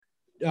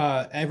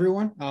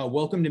everyone.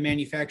 Welcome to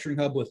Manufacturing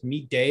Hub with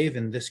me, Dave,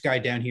 and this guy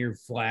down here,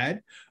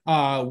 Vlad.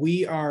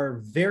 We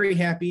are very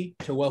happy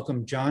to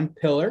welcome John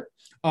Pillar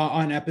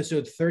on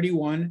episode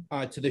 31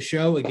 to the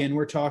show. Again,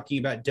 we're talking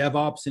about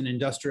DevOps and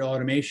industrial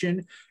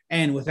automation.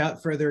 And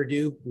without further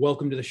ado,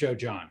 welcome to the show,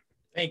 John.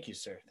 Thank you,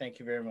 sir. Thank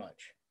you very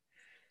much.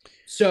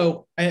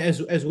 So,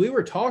 as we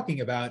were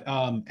talking about,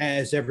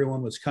 as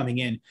everyone was coming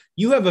in,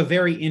 you have a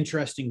very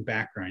interesting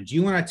background. Do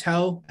you want to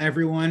tell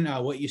everyone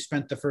what you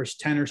spent the first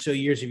 10 or so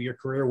years of your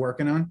career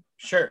working on?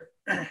 Sure.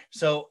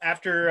 So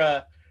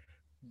after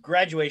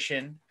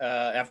graduation,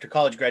 after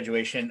college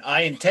graduation,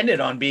 I intended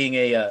on being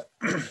a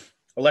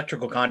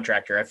electrical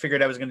contractor. I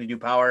figured I was going to do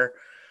power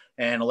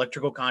and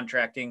electrical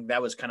contracting.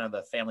 That was kind of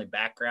the family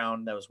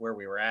background. That was where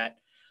we were at.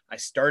 I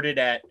started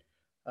at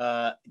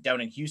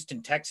down in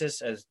Houston,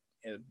 Texas, as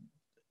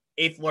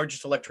eighth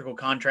largest electrical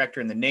contractor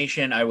in the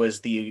nation. I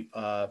was the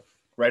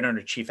right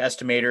under chief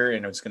estimator,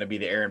 and it was going to be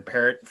the Aaron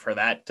Parrott for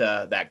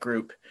that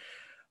group.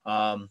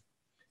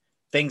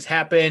 Things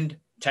happened.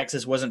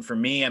 Texas wasn't for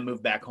me. I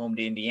moved back home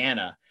to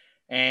Indiana,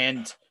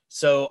 and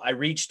so I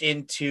reached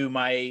into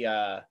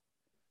my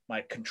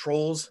my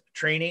controls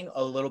training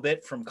a little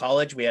bit from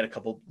college. We had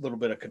a little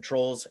bit of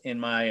controls in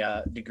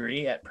my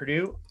degree at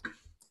Purdue,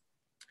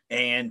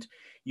 and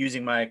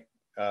using my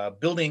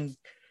building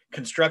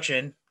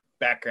construction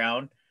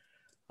background,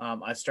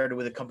 I started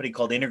with a company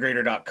called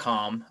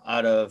Integrator.com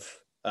out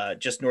of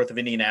just north of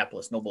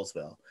Indianapolis,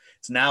 Noblesville.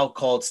 It's now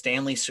called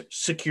Stanley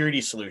Security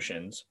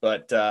Solutions,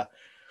 but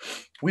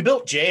we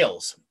built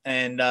jails,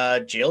 and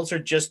jails are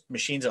just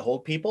machines that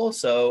hold people.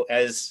 So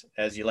as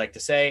you like to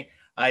say,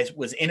 I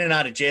was in and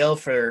out of jail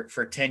for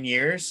 10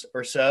 years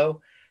or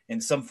so in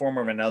some form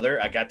or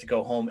another. I got to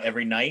go home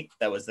every night.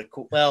 That was the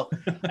cool. Well,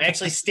 I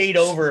actually stayed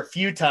over a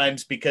few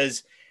times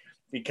because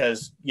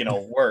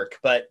work,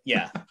 but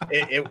yeah,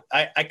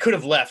 I could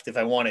have left if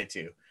I wanted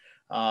to.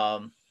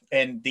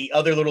 And the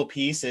other little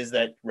piece is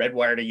that red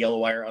wire to yellow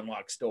wire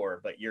unlocks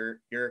door, but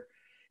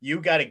you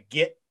got to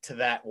get to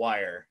that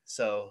wire.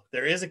 So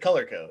there is a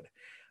color code.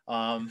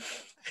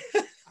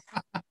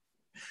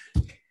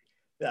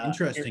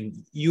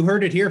 Interesting. You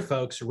heard it here,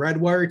 folks. Red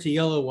wire to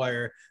yellow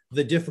wire.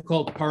 The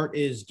difficult part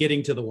is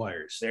getting to the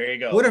wires. There you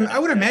go. I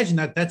would imagine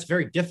that's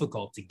very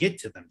difficult to get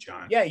to them,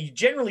 John. Yeah,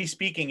 generally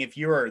speaking, if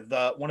you're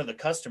one of the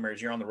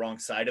customers, you're on the wrong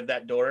side of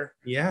that door.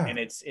 Yeah, and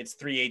it's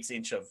 3/8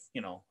 inch of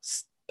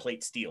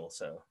plate steel.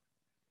 So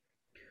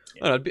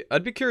yeah.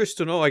 I'd be curious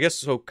to know. I guess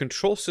so.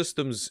 Control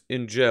systems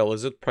in jail,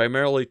 is it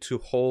primarily to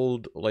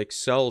hold like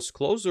cells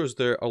closed, or is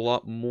there a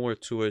lot more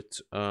to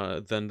it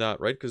than that?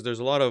 Right? Because there's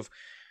a lot of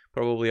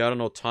probably, I don't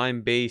know,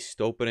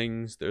 time-based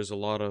openings. There's a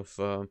lot of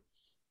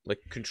like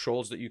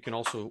controls that you can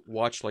also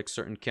watch, like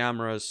certain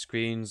cameras,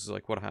 screens,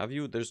 like what have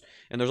you. There's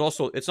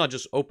also, it's not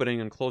just opening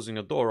and closing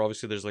a door.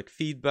 Obviously, there's like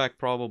feedback.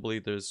 Probably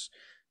there's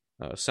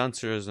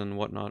sensors and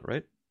whatnot,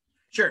 right?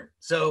 Sure.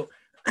 So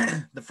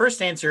the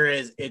first answer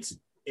is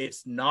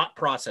it's not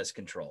process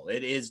control.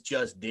 It is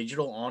just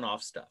digital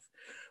on-off stuff.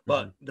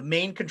 But the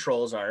main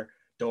controls are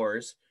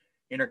doors,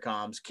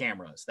 intercoms,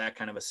 cameras, that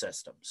kind of a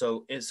system.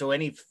 So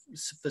any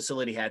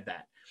facility had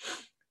that.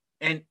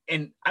 And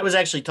I was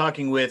actually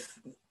talking with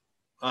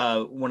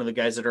one of the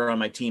guys that are on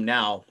my team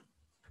now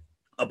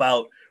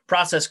about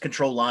process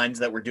control lines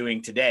that we're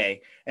doing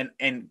today,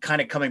 and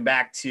kind of coming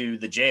back to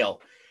the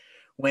jail.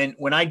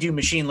 When I do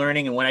machine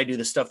learning and when I do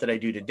the stuff that I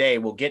do today,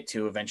 we'll get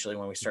to eventually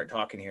when we start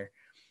talking here.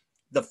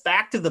 The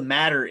fact of the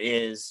matter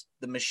is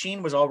the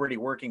machine was already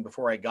working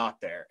before I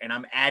got there, and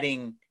I'm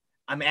adding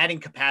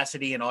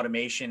capacity and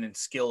automation and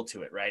skill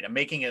to it, right? I'm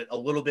making it a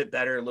little bit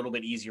better, a little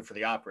bit easier for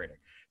the operator.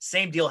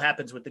 Same deal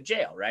happens with the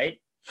jail, right?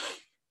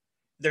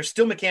 There's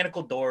still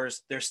mechanical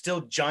doors. There's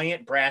still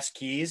giant brass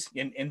keys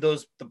in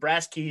the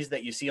brass keys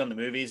that you see on the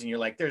movies. And you're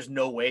like, there's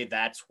no way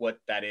that's what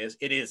that is.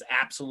 It is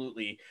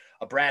absolutely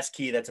a brass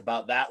key that's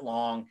about that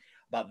long,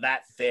 about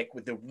that thick,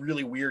 with the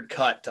really weird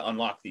cut to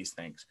unlock these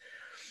things.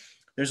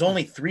 There's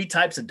only 3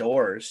 types of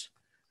doors,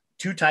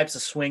 2 types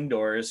of swing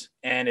doors,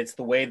 and it's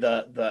the way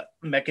the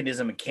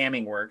mechanism and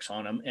camming works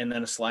on them, and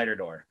then a slider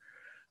door.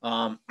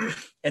 And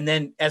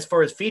then as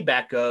far as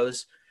feedback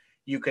goes,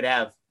 you could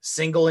have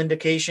single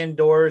indication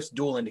doors,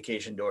 dual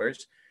indication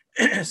doors.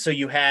 So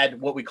you had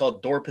what we call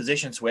door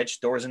position switch,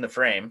 doors in the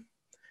frame. And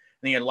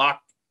then you had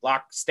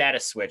lock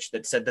status switch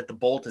that said that the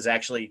bolt is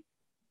actually,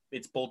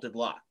 it's bolted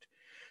locked.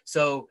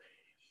 So,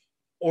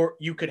 or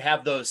you could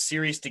have those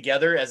series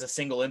together as a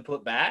single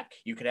input back.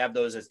 You could have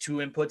those as 2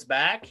 inputs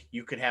back.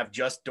 You could have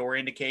just door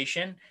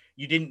indication.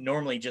 You didn't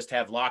normally just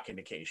have lock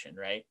indication,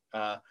 right?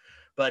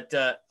 But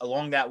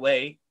along that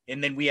way,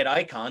 and then we had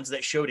icons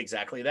that showed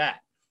exactly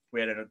that. We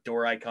had a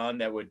door icon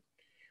that would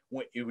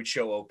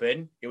show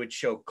open. It would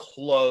show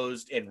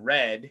closed in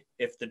red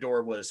if the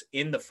door was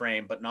in the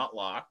frame but not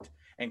locked,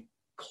 and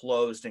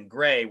closed in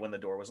gray when the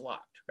door was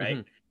locked, right?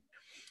 Mm-hmm.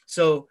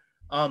 So,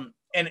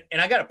 and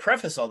I got to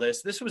preface all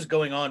this. This was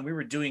going on. We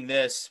were doing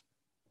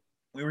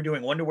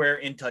one-to-wear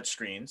in touch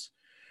screens.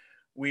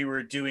 We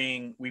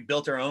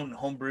built our own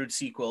homebrewed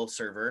SQL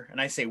server.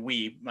 And I say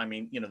we, I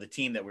mean, the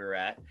team that we were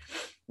at.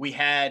 We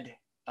had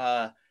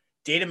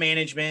data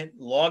management,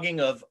 logging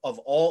of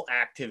all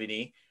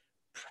activity,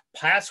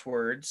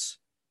 passwords,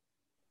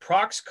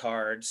 prox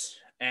cards,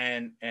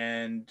 and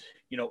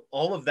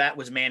all of that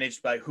was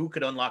managed by who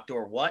could unlock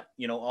door what,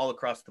 all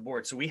across the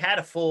board. So we had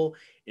a full,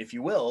 if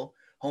you will,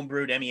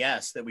 homebrewed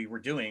MES that we were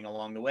doing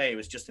along the way. It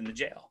was just in the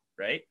jail,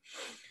 right?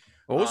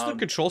 What was the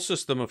control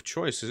system of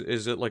choice?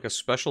 Is it like a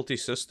specialty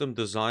system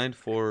designed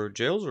for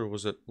jails, or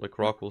was it like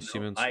Rockwell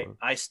Siemens?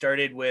 I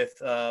started with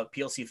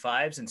PLC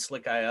 5s and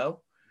Slick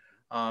IO,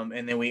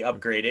 and then we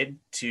upgraded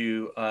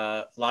to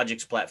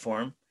Logix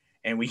platform,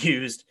 and we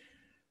used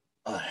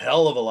a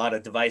hell of a lot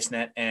of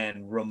DeviceNet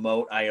and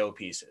remote IO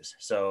pieces.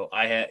 So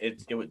I had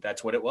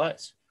that's what it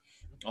was,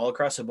 all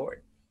across the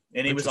board,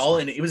 and it was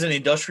it was an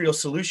industrial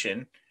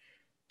solution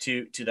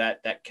to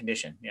that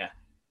condition. Yeah.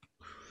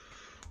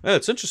 Yeah,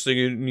 it's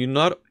interesting.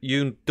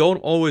 You don't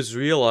always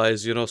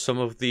realize, some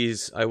of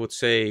these, I would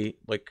say,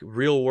 like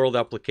real world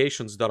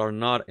applications that are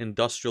not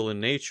industrial in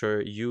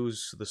nature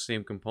use the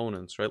same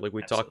components, right? Like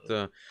we talked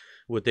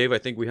with Dave. I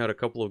think we had a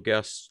couple of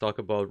guests talk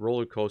about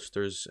roller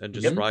coasters and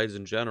just rides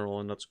in general,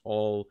 and that's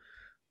all.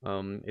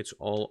 It's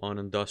all on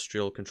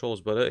industrial controls.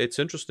 But it's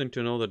interesting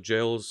to know that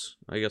jails,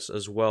 I guess,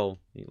 as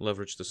well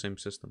leverage the same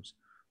systems.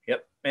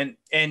 Yep,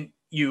 and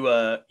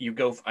you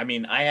go. I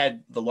mean, I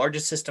had the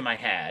largest system I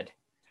had.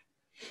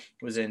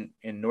 It was in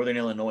Northern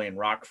Illinois, in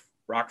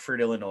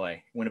Rockford,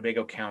 Illinois,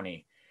 Winnebago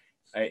County.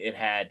 It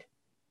had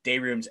day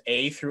rooms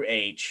A through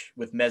H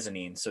with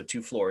mezzanine, so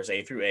 2 floors,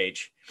 A through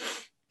H.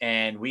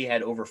 And we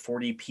had over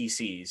 40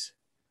 PCs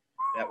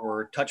that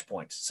were touch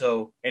points.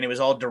 So, and it was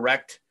all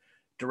direct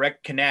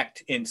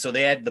connect. And so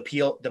they had the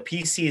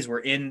PCs were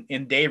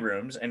in day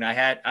rooms, and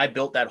I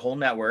built that whole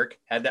network,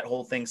 had that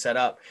whole thing set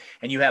up.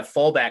 And you have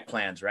fallback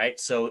plans, right?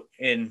 So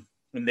in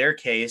their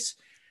case,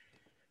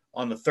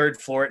 on the 3rd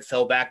floor, it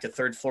fell back to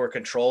 3rd floor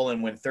control.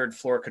 And when 3rd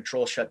floor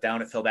control shut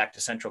down, it fell back to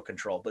central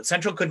control. But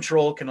central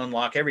control can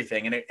unlock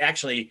everything. And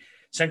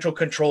central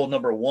control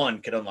number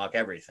 1 could unlock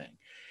everything.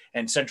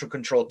 And central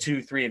control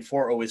 2, 3, and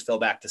 4 always fell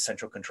back to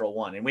central control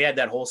 1. And we had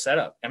that whole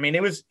setup. I mean,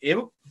 it was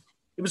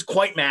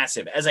quite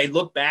massive. As I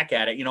look back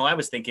at it, I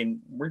was thinking,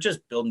 we're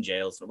just building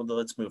jails.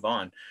 Let's move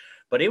on.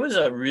 But it was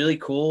a really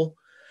cool.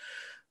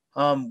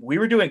 We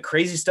were doing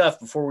crazy stuff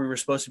before we were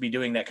supposed to be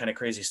doing that kind of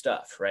crazy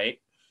stuff, right?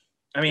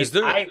 I mean,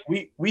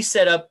 we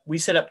set up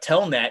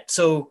Telnet,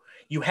 so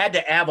you had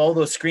to have all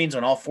those screens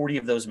on all 40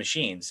 of those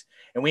machines,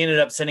 and we ended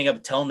up setting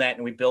up Telnet,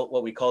 and we built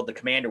what we called the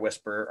Commander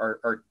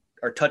Whisper,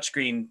 our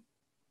touchscreen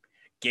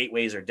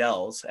gateways or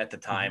Dells at the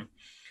time,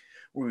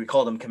 where we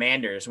called them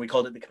Commanders, and we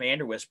called it the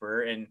Commander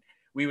Whisperer, and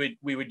we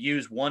would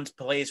use one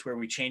place where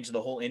we changed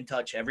the whole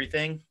InTouch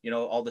everything,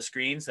 all the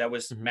screens. That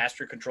was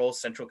master control,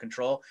 central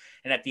control,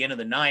 and at the end of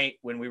the night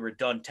when we were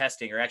done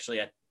testing, or actually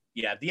at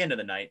the end of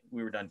the night,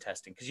 we were done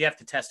testing, because you have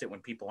to test it when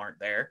people aren't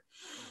there.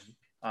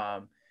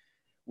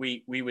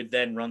 We would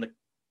then run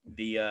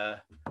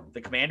the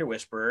Commander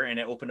Whisperer, and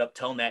it opened up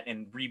Telnet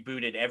and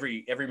rebooted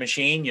every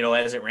machine,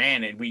 as it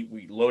ran. And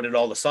we loaded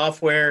all the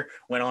software,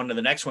 went on to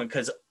the next one,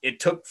 because it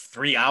took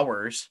 3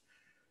 hours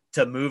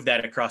to move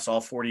that across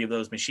all 40 of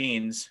those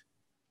machines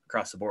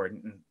across the board.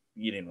 And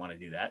you didn't want to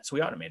do that, so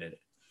we automated it.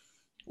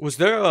 Was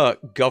there a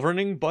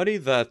governing body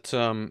that,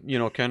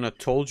 kind of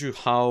told you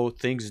how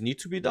things need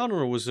to be done,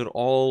 or was it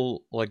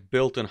all like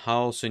built in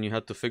house and you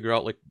had to figure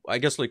out, like, I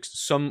guess, like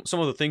some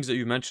of the things that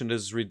you mentioned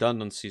is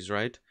redundancies,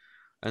 right?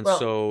 And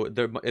so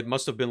it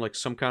must have been like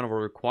some kind of a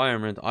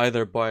requirement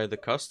either by the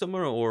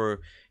customer or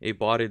a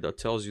body that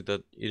tells you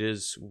that it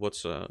is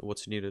what's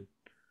needed.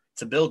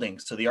 It's a building,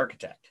 so the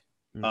architect.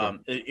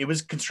 Okay. It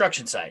was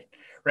construction site.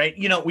 Right.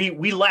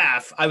 We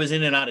laugh. I was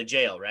in and out of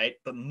jail. Right.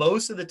 But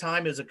most of the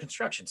time it was a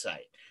construction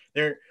site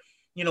there.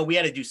 We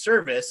had to do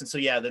service. And so,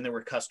 then there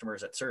were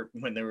customers that served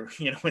when they were,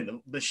 when the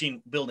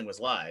machine building was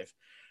live.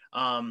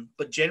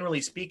 But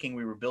generally speaking,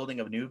 we were building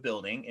a new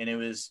building, and it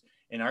was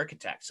an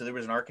architect. So there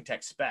was an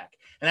architect spec.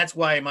 And that's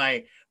why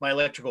my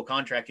electrical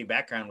contracting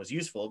background was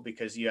useful,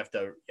 because you have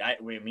to,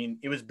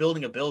 it was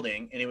building a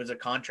building, and it was a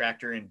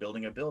contractor in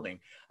building a building.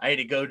 I had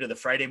to go to the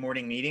Friday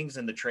morning meetings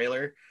in the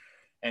trailer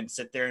and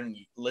sit there and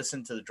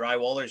listen to the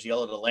drywallers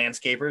yell at the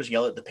landscapers,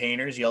 yell at the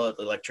painters, yell at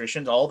the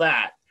electricians, all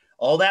that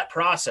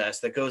process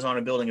that goes on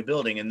in building a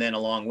building. And then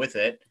along with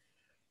it,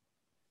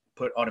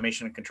 put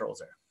automation and controls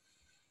there.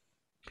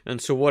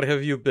 And so what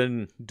have you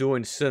been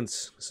doing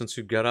since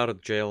you got out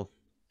of jail?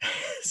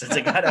 Since I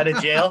got out of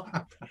jail?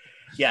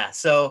 Yeah.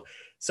 So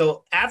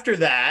after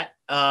that,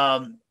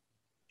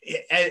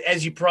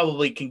 as you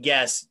probably can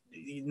guess,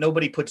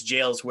 nobody puts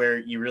jails where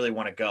you really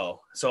want to go.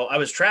 So I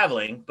was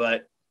traveling,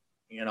 but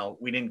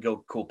we didn't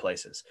go cool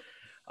places.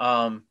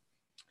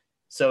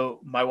 So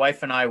my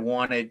wife and I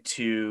wanted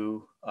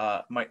to,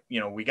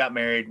 we got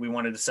married, we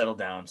wanted to settle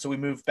down. So we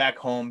moved back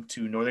home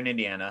to Northern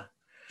Indiana.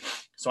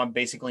 So I'm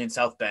basically in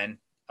South Bend.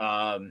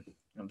 I'm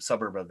a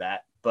suburb of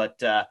that,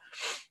 but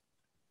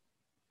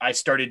I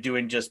started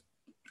doing just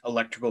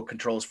electrical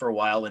controls for a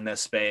while in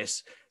this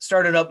space,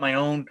 started up my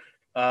own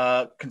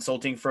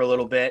consulting for a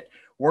little bit,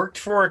 worked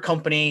for a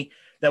company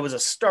that was a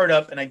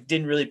startup, and I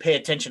didn't really pay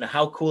attention to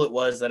how cool it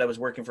was that I was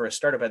working for a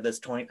startup at this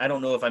point. I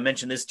don't know if I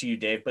mentioned this to you,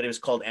 Dave, but it was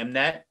called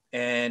Mnet,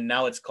 and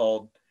now it's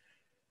called,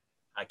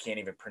 I can't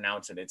even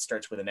pronounce it. It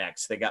starts with an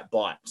X. They got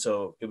bought.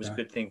 So it was a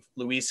good thing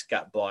Luis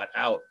got bought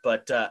out.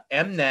 But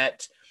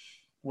Mnet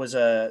was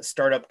a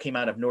startup, came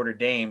out of Notre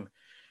Dame,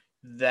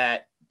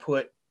 that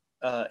put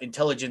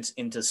intelligence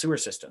into sewer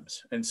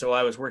systems. And so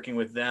I was working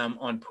with them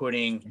on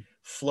putting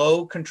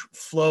flow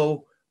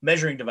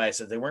measuring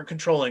devices. They weren't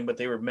controlling, but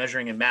they were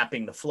measuring and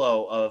mapping the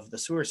flow of the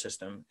sewer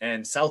system.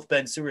 And South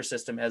Bend sewer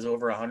system has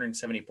over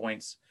 170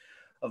 points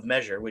of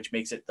measure, which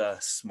makes it the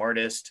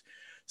smartest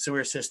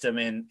sewer system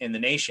in the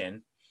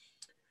nation.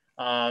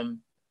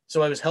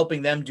 So I was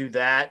helping them do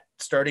that,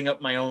 starting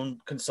up my own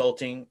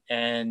consulting,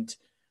 and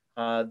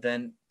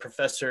then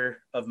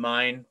professor of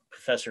mine,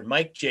 Professor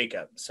Mike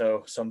Jacob.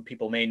 So some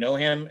people may know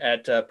him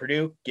at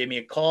Purdue, gave me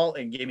a call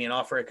and gave me an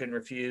offer I couldn't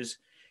refuse.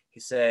 He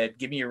said,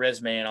 give me your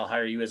resume and I'll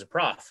hire you as a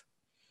prof.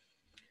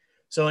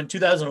 So in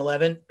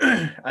 2011,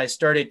 I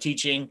started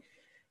teaching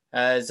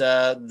as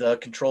the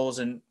controls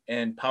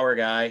and power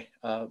guy.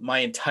 My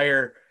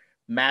entire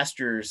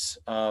master's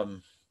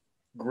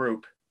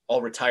group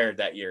all retired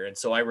that year. And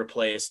so I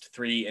replaced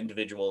 3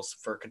 individuals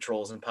for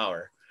controls and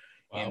power.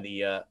 Wow.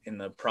 In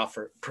the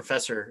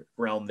professor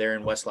realm there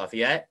in West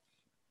Lafayette.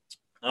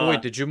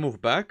 Wait, did you move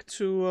back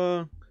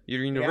to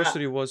your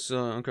university? Was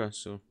okay,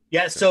 so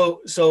yeah,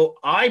 so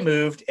I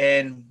moved,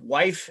 and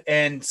wife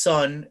and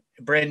son,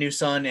 brand new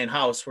son and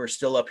house, were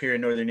still up here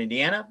in northern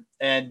Indiana,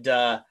 and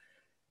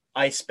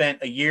I spent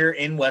a year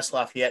in West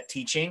Lafayette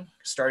teaching,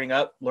 starting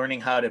up,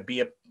 learning how to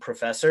be a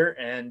professor.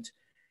 And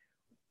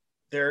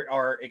there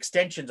are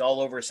extensions all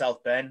over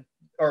South Bend,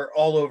 or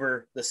all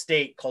over the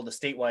state, called the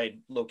statewide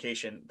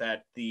location,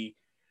 that the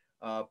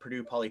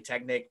Purdue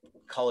Polytechnic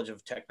College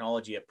of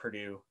Technology at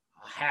Purdue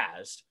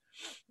has.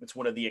 It's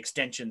one of the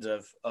extensions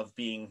of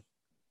being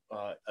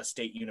a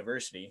state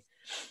university.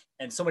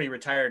 And somebody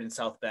retired in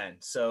South Bend.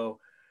 So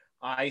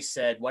I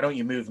said, why don't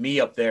you move me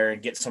up there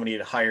and get somebody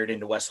hired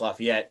into West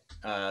Lafayette?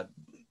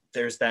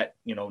 There's that,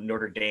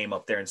 Notre Dame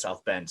up there in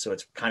South Bend. So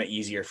it's kind of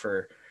easier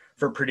for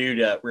Purdue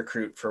to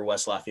recruit for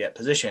West Lafayette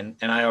position.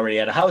 And I already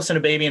had a house and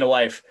a baby and a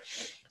wife.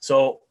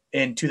 So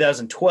in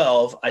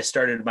 2012, I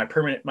started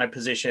my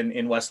position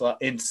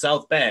in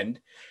South Bend,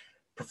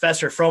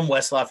 professor from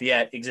West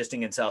Lafayette,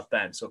 existing in South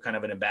Bend. So kind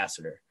of an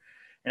ambassador.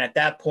 And at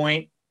that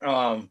point,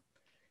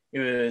 it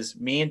was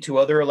me and 2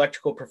 other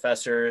electrical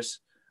professors,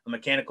 a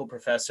mechanical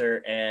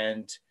professor,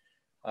 and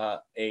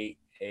a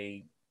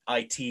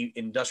IT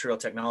industrial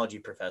technology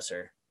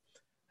professor.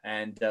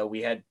 And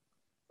we had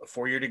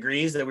 4-year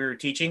degrees that we were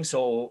teaching.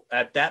 So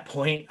at that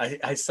point,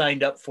 I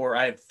signed up for,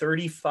 I have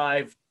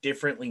 35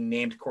 differently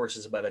named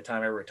courses by the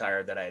time I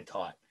retired that I had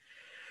taught,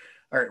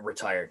 or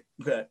retired,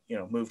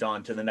 moved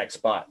on to the next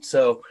spot.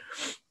 So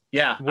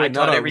yeah, I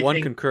taught not everything.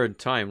 One concurrent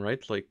time,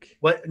 right? Like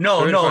what?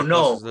 No,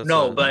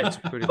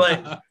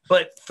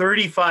 but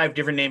 35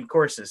 different named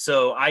courses.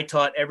 So I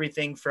taught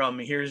everything from,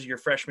 here's your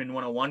freshman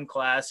 101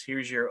 class,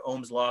 here's your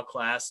Ohm's Law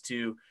class,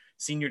 to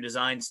senior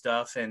design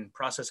stuff and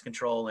process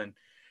control and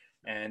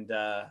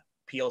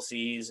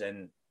PLCs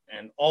and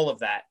all of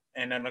that.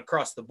 And then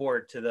across the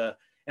board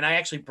and I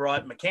actually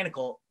brought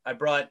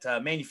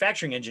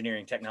manufacturing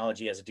engineering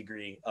technology as a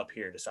degree up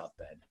here to South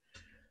Bend.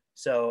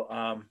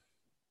 So,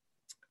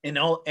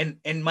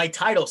 and my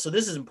title, so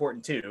this is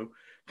important too,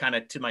 kind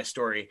of to my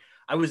story.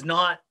 I was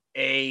not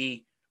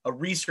a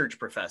research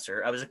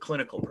professor. I was a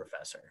clinical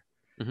professor.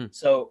 Mm-hmm.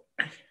 So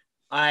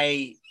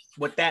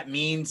what that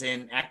means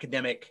in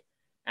academic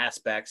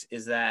aspects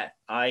is that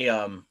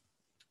I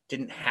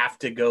didn't have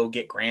to go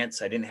get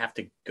grants. I didn't have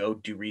to go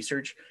do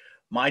research.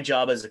 My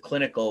job as a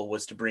clinical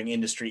was to bring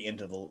industry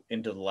into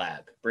the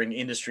lab, bring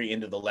industry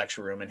into the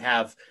lecture room, and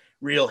have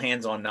real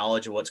hands-on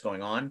knowledge of what's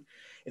going on.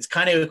 It's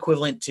kind of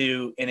equivalent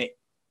to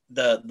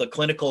the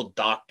clinical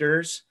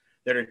doctors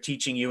that are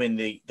teaching you in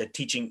the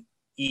teaching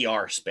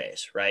ER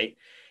space, right?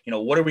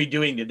 What are we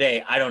doing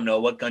today? I don't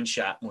know. What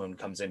gunshot wound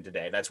comes in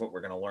today? That's what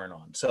we're going to learn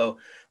on. So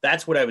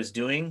that's what I was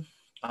doing.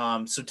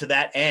 So to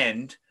that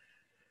end,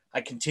 I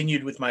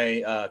continued with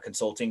my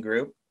consulting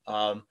group.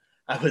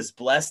 I was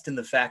blessed in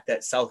the fact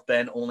that South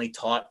Bend only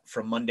taught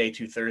from Monday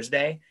to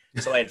Thursday.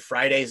 So I had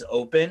Fridays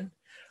open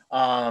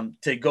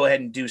to go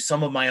ahead and do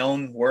some of my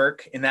own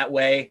work. In that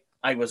way,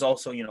 I was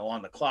also,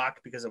 on the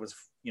clock because I was,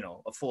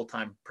 a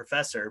full-time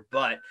professor.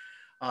 But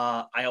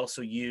I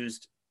also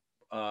used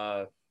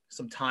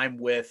some time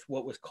with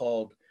what was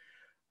called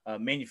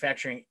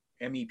manufacturing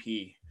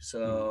MEP.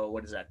 So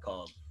what is that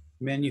called?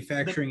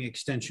 Manufacturing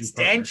Extension.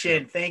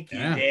 Thank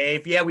you,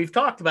 Dave. Yeah, we've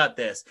talked about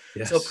this.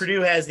 Yes. So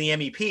Purdue has the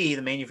MEP,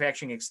 the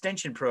Manufacturing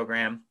Extension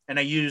Program, and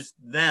I used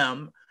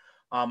them.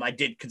 I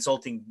did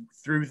consulting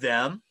through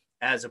them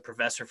as a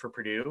professor for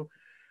Purdue,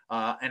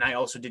 and I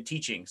also did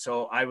teaching.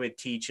 So I would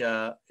teach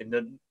in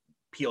the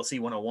PLC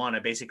 101. I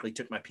basically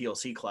took my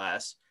PLC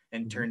class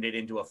and turned it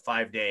into a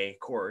 5-day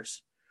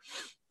course,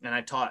 and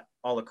I taught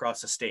all across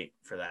the state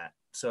for that.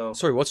 So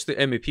sorry, what's the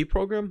MEP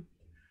program?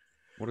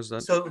 What is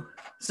that?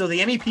 So the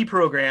MEP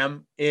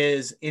program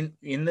is in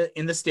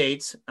the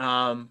States.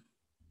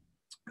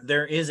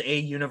 There is a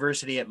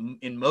university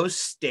in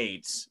most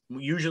states,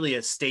 usually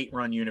a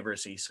state-run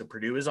university. So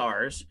Purdue is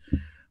ours,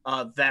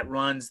 that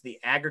runs the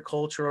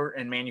agriculture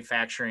and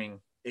manufacturing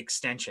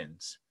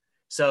extensions.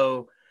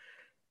 So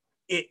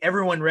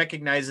everyone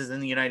recognizes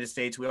in the United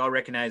States, we all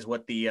recognize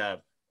what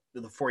the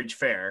 4-H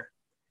fair.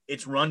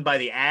 It's run by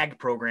the ag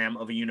program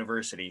of a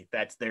university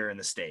that's there in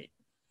the state.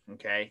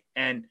 Okay,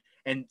 and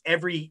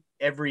every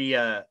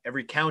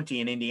county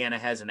in Indiana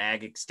has an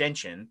ag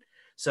extension.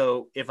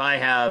 So if I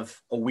have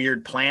a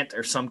weird plant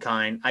or some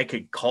kind, I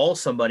could call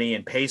somebody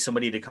and pay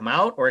somebody to come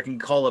out, or I can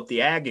call up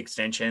the ag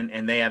extension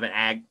and they have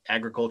an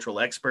agricultural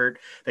expert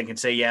that can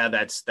say, yeah,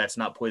 that's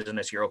not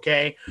poisonous, you're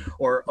okay.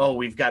 Or, oh,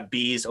 we've got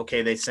bees.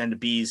 Okay, they send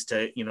bees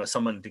to,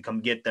 someone to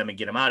come get them and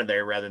get them out of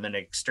there rather than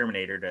an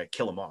exterminator to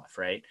kill them off,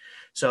 right?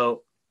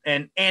 So,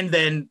 and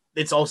then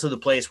it's also the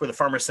place where the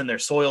farmers send their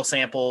soil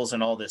samples,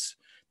 and all this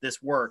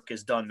work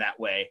is done that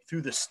way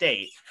through the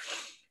state.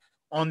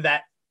 On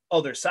that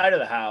other side of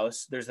the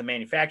house, there's the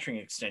manufacturing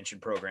extension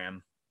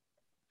program,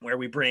 where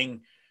we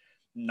bring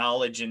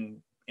knowledge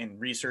and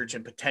research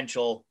and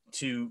potential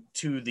to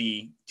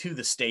the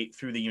state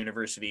through the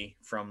university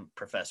from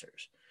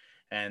professors.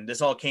 And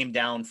this all came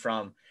down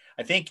from,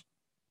 I think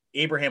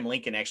Abraham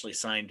Lincoln actually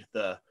signed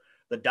the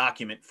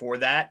document for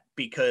that,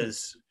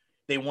 because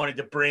they wanted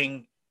to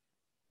bring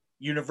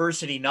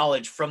university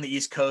knowledge from the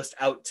East Coast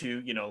out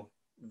to,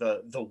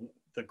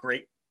 the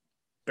great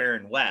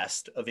barren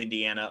West of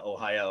Indiana,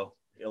 Ohio,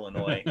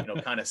 Illinois,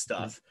 kind of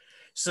stuff,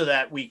 so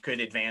that we could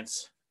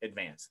advance that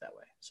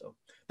way. So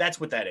that's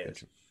what that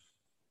is.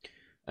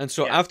 And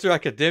so after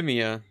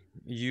academia,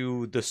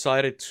 you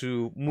decided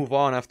to move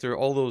on after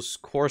all those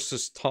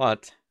courses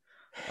taught.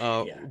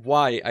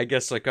 Why? I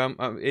guess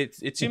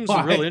it seems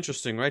really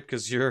interesting, right?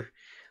 Because you're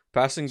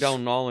passing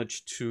down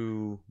knowledge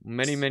to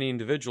many, many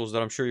individuals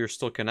that I'm sure you're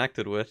still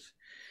connected with.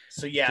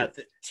 So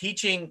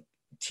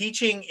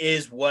teaching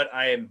is what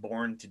I am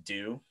born to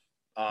do.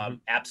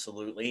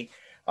 Absolutely.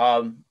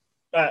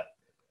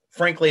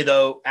 Frankly,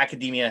 though,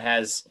 academia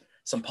has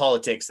some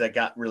politics that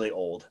got really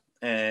old,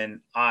 and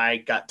I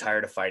got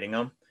tired of fighting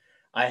them.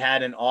 I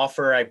had an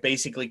offer I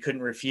basically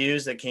couldn't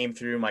refuse that came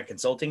through my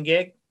consulting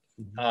gig,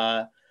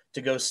 to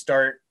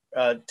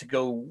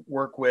go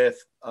work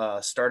with a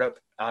startup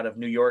out of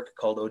New York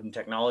called Odin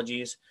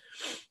Technologies.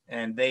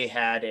 And they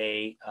had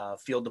a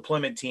field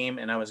deployment team,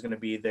 and I was going to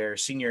be their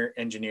senior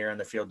engineer on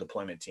the field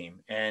deployment team.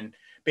 And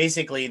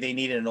basically they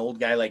needed an old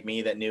guy like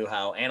me that knew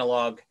how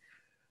analog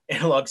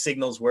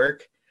signals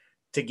work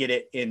to get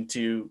it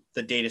into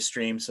the data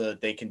stream so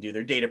that they can do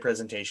their data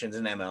presentations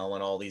and ML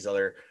and all these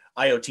other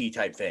IoT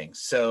type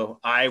things. So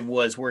I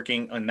was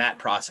working on that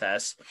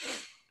process.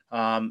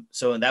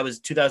 So that was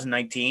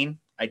 2019.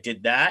 I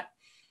did that.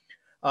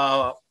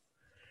 And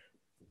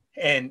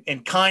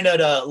kind of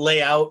to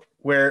lay out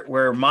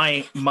where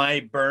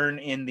my burn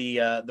in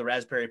the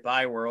Raspberry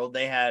Pi world,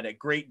 they had a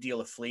great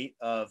deal of fleet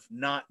of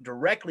not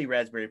directly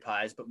Raspberry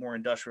Pis, but more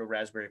industrial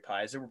Raspberry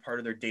Pis that were part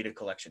of their data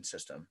collection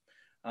system,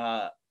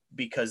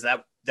 because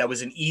that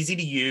was an easy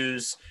to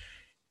use,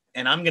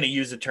 and I'm going to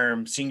use the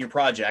term senior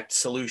project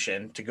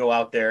solution to go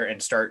out there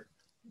and start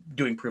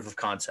doing proof of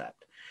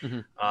concept.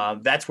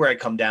 That's where I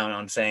come down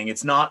on saying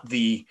it's not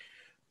the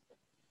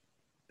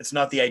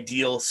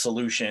ideal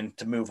solution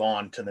to move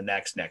on to the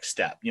next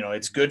step.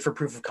 It's good for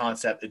proof of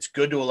concept. It's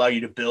good to allow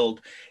you to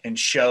build and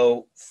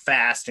show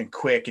fast and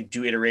quick and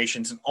do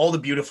iterations and all the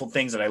beautiful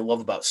things that I love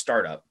about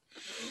startup.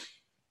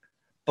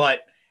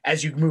 But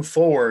as you move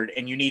forward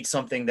and you need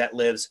something that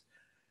lives,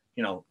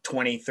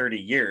 20, 30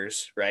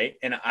 years, right?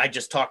 And I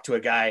just talked to a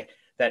guy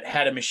that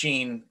had a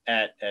machine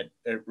at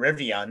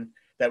Rivian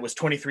that was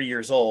 23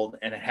 years old,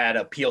 and it had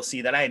a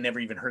PLC that I had never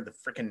even heard the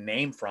freaking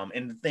name from.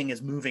 And the thing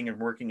is moving and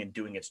working and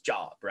doing its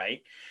job,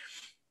 right?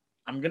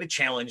 I'm going to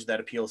challenge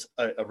that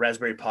a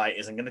Raspberry Pi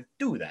isn't going to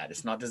do that.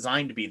 It's not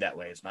designed to be that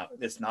way.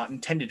 It's not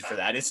intended for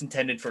that. It's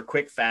intended for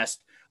quick,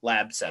 fast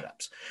lab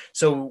setups.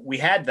 So we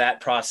had that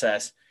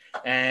process,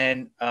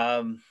 and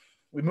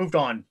we moved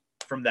on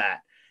from that.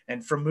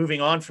 And from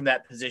moving on from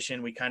that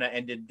position, we kind of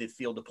ended the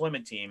field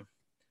deployment team.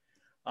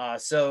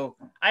 So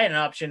I had an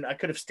option. I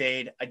could have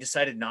stayed. I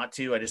decided not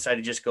to. I decided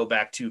to just go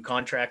back to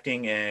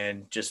contracting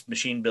and just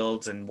machine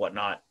builds and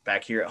whatnot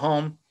back here at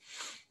home.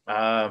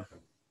 And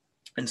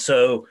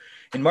so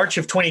in March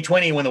of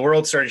 2020, when the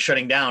world started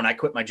shutting down, I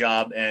quit my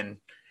job and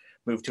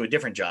moved to a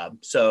different job.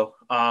 So,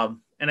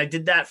 and I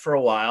did that for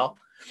a while.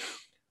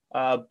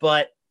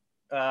 But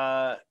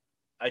I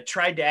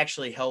tried to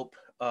actually help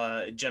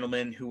a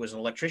gentleman who was an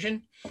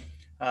electrician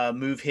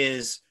move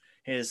his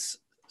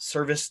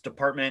service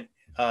department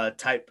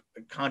type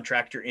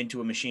contractor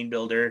into a machine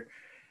builder.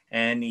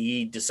 And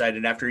he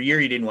decided after a year,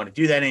 he didn't want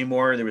to do that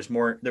anymore. There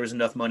was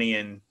enough money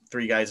in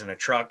 3 guys in a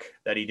truck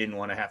that he didn't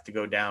want to have to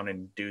go down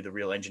and do the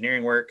real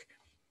engineering work.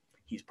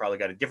 He's probably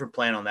got a different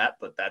plan on that,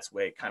 but that's the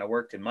way it kind of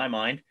worked in my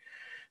mind.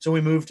 So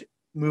we moved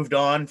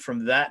on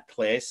from that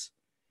place.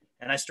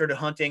 And I started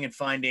hunting and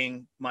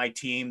finding my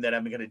team that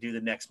I'm going to do the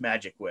next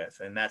magic with.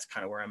 And that's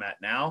kind of where I'm at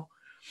now.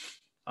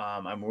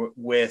 I'm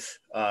with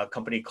a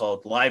company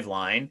called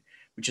Liveline,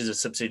 which is a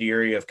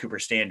subsidiary of Cooper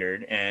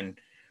Standard. And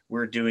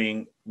we're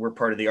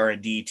part of the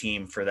R&D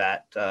team for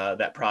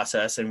that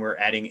process. And we're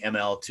adding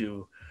ML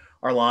to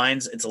our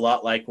lines. It's a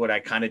lot like what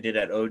I kind of did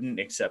at Odin,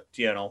 except,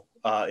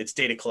 it's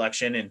data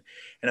collection and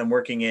I'm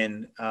working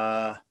in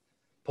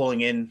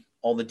pulling in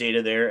all the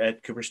data there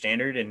at Cooper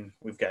Standard. And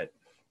we've got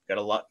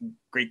a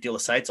great deal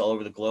of sites all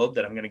over the globe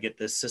that I'm going to get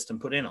this system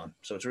put in on.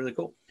 So it's really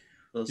cool.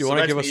 You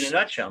want to give us in a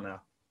nutshell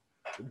now?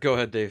 Go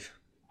ahead, Dave.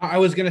 I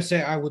was going to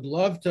say, I would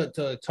love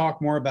to talk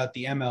more about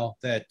the ML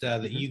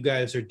that you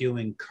guys are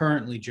doing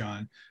currently,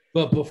 John.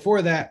 But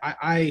before that,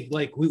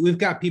 we've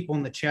got people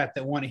in the chat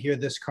that want to hear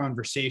this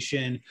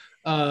conversation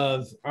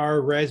of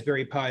our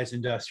Raspberry Pis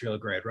industrial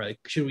grade, right?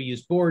 Should we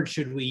use boards?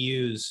 Should we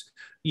use,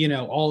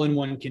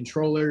 all-in-one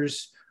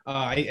controllers?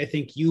 I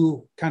think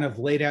you kind of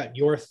laid out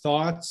your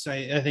thoughts.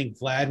 I think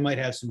Vlad might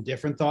have some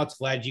different thoughts.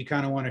 Vlad, you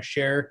kind of want to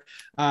share?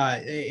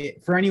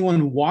 For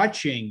anyone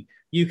watching,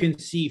 you can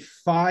see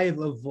 5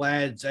 of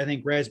Vlad's, I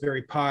think,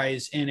 Raspberry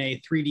Pis in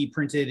a 3D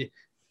printed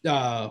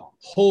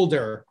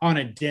holder on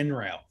a DIN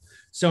rail.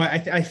 So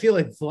I feel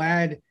like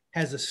Vlad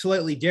has a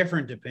slightly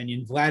different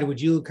opinion. Vlad,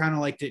 would you kind of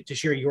like to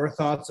share your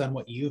thoughts on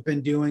what you've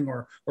been doing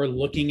or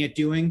looking at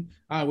doing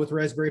with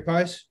Raspberry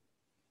Pis?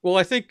 Well,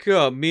 I think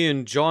me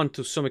and John,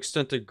 to some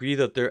extent, agree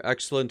that they're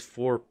excellent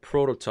for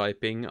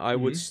prototyping. I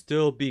would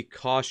still be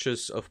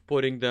cautious of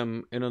putting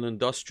them in an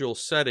industrial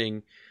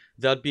setting.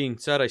 That being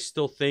said, I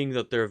still think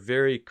that they're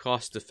very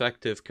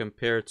cost-effective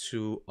compared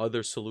to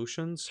other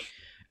solutions.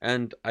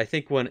 And I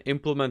think when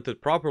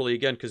implemented properly,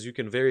 again, because you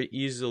can very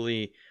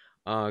easily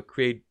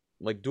create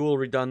like dual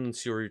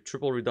redundancy or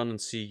triple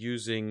redundancy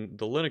using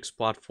the Linux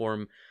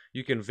platform,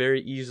 you can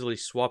very easily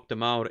swap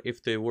them out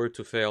if they were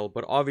to fail.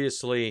 But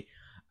obviously,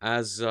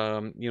 as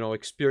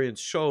experience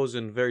shows,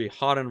 in very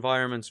hot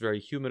environments, very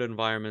humid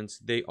environments,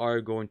 they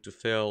are going to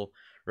fail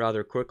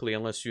rather quickly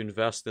unless you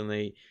invest in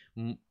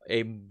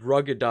a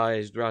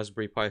ruggedized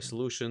Raspberry Pi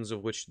solutions,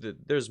 of which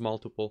there's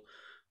multiple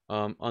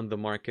on the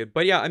market.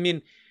 But yeah, I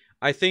mean,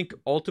 I think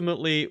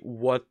ultimately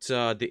what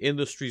the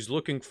industry is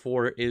looking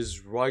for is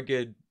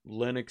rugged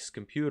Linux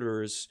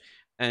computers,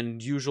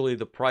 and usually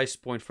the price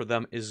point for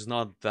them is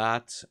not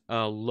that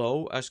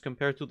low as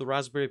compared to the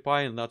Raspberry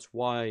Pi, and that's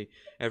why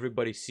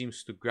everybody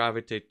seems to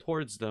gravitate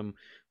towards them.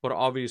 But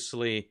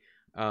obviously,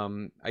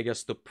 I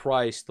guess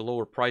the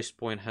lower price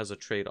point has a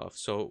trade-off.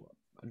 So,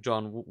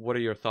 John, what are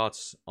your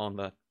thoughts on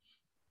that?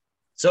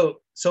 So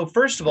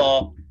first of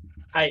all,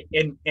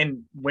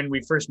 and when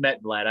we first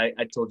met, Vlad,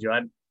 I told you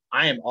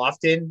I am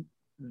often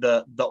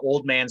the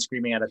old man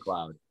screaming at a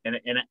cloud, and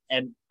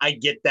I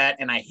get that,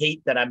 and I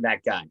hate that I'm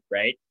that guy,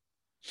 right?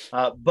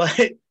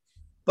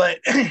 But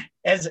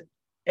as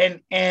and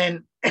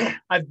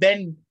I've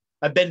been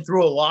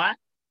through a lot.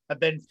 I've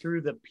been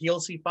through the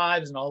PLC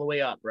 5s and all the way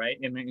up, right,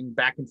 and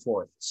back and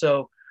forth.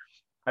 So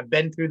I've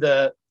been through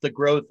the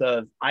growth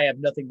of I have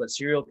nothing but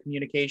serial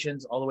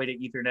communications all the way to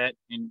Ethernet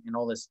and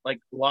all this, like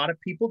a lot of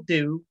people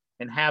do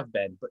and have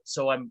been. But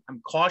so I'm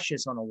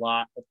cautious on a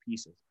lot of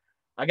pieces.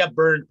 I got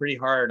burned pretty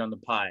hard on the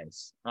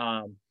Pis.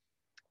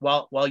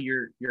 While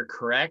you're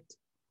correct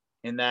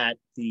in that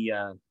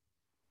you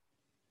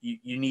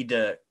need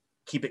to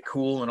keep it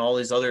cool and all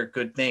these other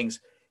good things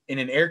in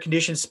an air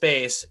conditioned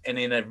space and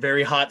in a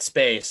very hot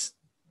space,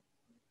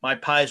 my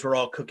Pis were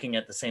all cooking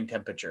at the same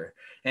temperature.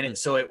 And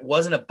so it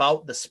wasn't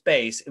about the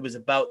space, it was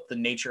about the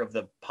nature of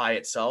the Pi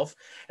itself.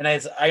 And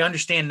as I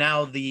understand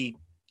now, the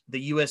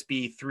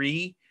USB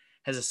 3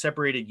 has a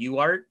separated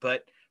UART,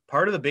 but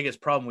part of the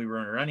biggest problem we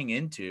were running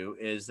into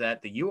is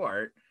that the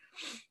UART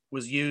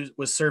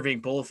was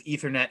serving both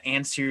Ethernet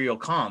and serial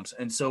comms.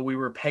 And so we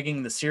were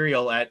pegging the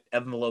serial at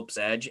envelope's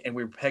edge and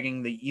we were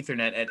pegging the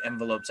Ethernet at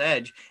envelope's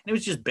edge, and it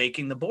was just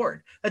baking the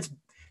board.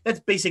 That's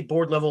basic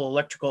board level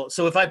electrical.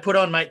 So if I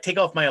take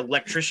off my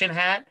electrician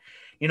hat,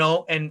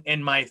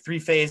 and my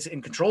 3-phase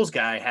and controls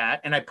guy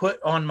hat, and I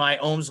put on my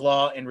Ohm's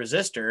law and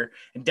resistor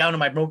and down to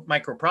my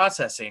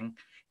microprocessing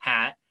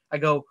hat, I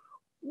go,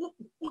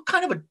 what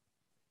kind of a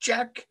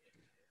jack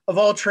of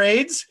all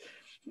trades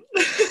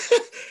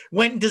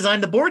went and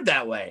designed the board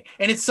that way?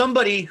 And it's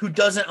somebody who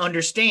doesn't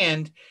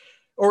understand,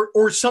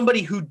 or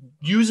somebody who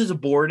uses a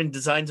board and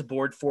designs a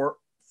board for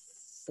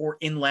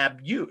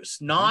in-lab use,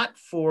 not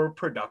for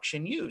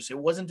production use. It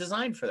wasn't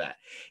designed for that.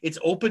 It's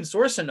open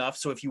source enough,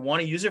 so if you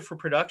want to use it for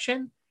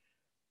production,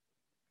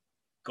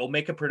 go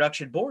make a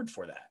production board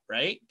for that,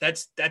 right?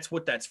 That's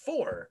what that's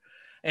for.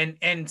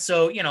 And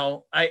so,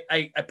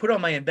 I put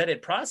on my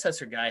embedded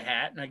processor guy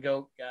hat and I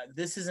go,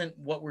 this isn't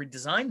what we're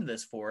designed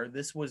this for.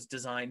 This was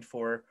designed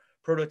for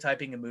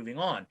prototyping and moving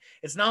on.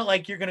 It's not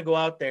like you're going to go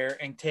out there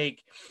and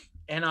take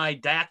NI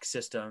DAC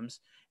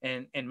systems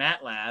and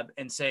MATLAB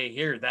and say,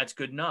 here, that's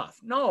good enough.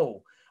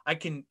 No, I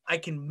can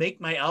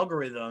make my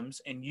algorithms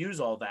and use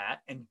all that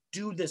and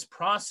do this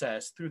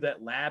process through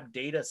that lab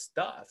data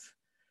stuff,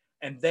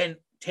 and then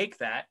take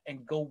that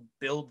and go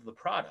build the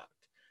product.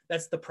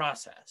 That's the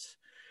process.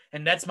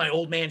 And that's my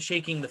old man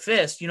shaking the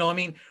fist. You know, I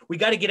mean, we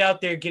got to get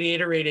out there, get it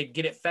iterated,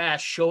 get it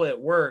fast, show it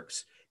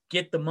works,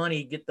 get the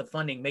money, get the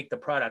funding, make the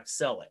product,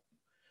 sell it.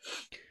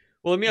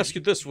 Well, let me ask you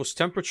this. Was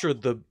temperature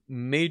the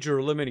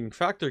major limiting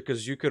factor?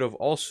 Because you could have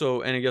also,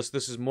 and I guess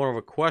this is more of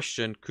a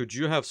question, could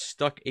you have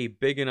stuck a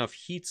big enough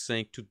heat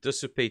sink to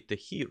dissipate the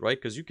heat, right?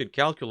 Because you could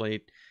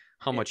calculate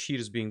how much heat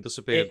is being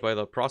dissipated by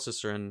the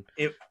processor. And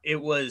it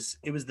was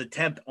the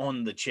temp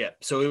on the chip.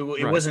 So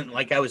it Right. wasn't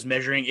like I was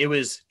measuring. It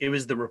was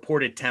the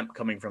reported temp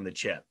coming from the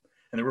chip.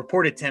 And the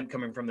reported temp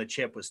coming from the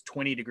chip was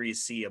 20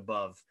 degrees C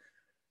above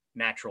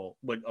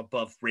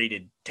above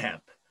rated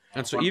temp.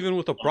 And so even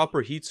with a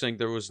proper heatsink,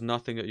 there was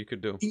nothing that you could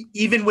do.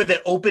 Even with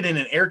it open in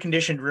an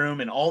air-conditioned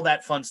room and all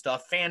that fun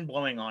stuff, fan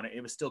blowing on it,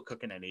 it was still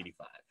cooking at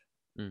 85.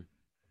 Mm.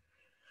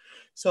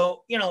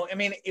 So, you know, I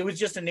mean, it was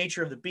just the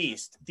nature of the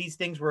beast. These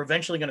things were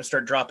eventually going to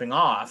start dropping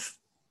off.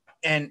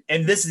 And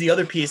this is the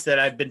other piece that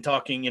I've been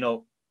talking, you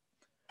know,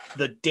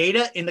 the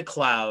data in the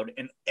cloud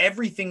and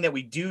everything that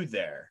we do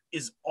there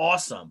is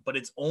awesome, but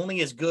it's only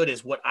as good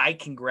as what I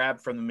can grab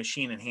from the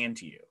machine and hand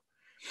to you.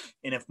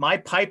 And if my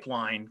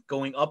pipeline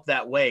going up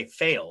that way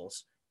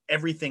fails,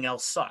 everything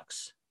else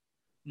sucks.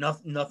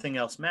 Nothing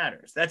else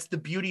matters. That's the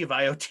beauty of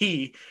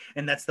IoT,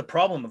 and that's the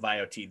problem of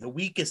IoT. The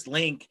weakest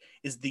link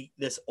is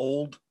this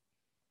old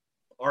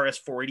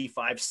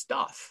RS-485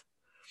 stuff,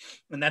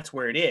 and that's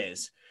where it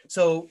is.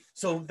 So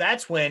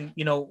that's when,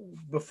 you know,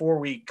 before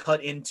we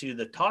cut into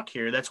the talk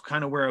here, that's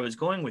kind of where I was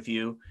going with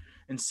you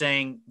and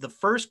saying the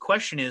first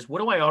question is, what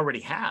do I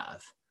already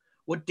have?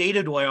 What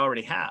data do I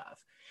already have?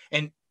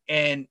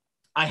 And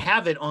I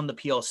have it on the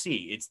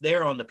PLC. It's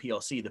there on the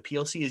PLC. The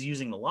PLC is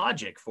using the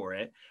logic for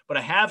it, but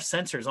I have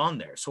sensors on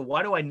there. So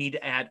why do I need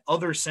to add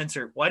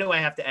why do I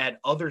have to add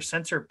other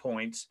sensor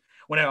points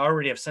when I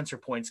already have sensor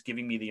points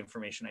giving me the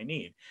information I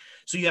need?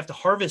 So you have to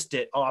harvest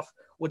it off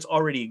what's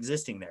already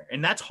existing there.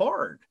 And that's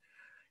hard.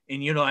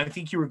 And, you know, I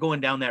think you were going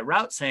down that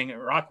route saying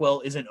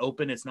Rockwell isn't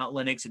open. It's not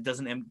Linux. It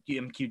doesn't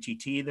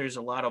MQTT. There's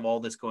a lot of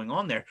all this going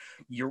on there.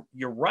 You're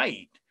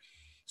right.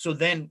 So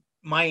then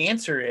my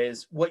answer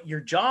is, what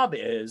your job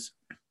is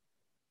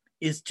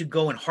to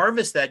go and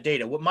harvest that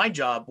data.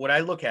 What I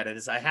look at it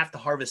is I have to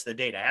harvest the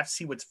data. I have to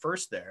see what's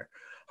first there,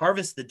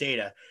 harvest the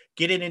data,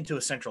 get it into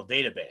a central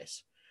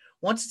database.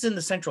 Once it's in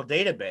the central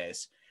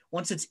database,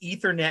 once it's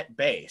Ethernet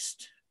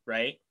based,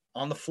 right,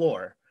 on the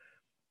floor,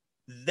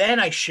 then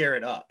I share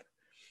it up.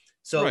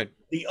 So right.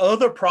 The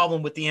other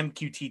problem with the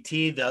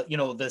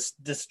MQTT, this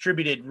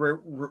distributed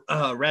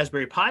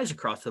Raspberry Pis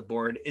across the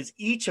board, is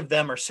each of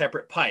them are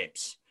separate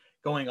pipes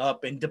going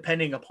up, and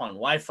depending upon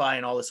Wi-Fi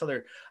and all this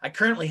other, I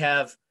currently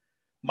have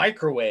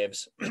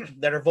microwaves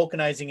that are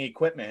vulcanizing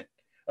equipment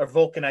or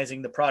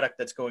vulcanizing the product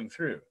that's going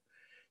through.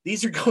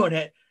 These are going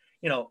at,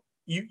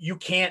 you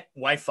can't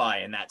Wi-Fi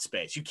in that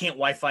space. You can't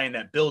Wi-Fi in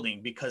that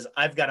building because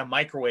I've got a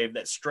microwave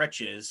that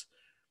stretches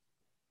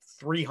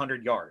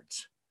 300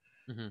 yards.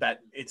 Mm-hmm. That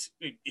it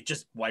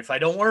just Wi-Fi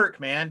don't work,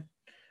 man.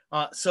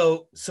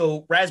 So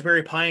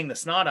Raspberry Piing the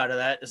snot out of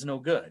that is no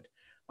good.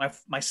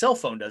 My cell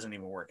phone doesn't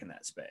even work in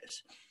that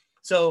space.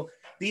 So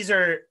these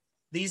are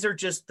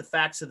just the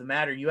facts of the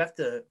matter. You have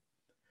to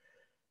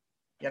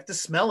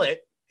smell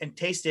it and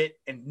taste it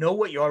and know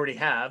what you already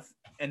have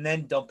and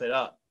then dump it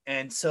up.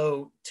 And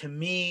so to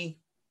me,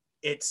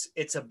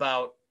 it's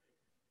about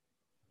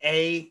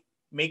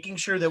making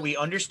sure that we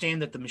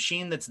understand that the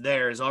machine that's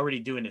there is already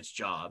doing its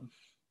job.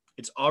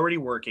 It's already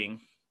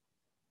working.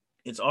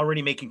 It's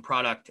already making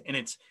product, and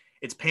it's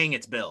paying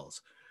its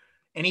bills.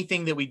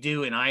 Anything that we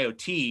do in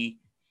IoT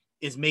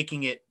is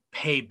making it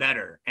pay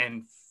better.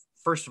 And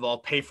first of all,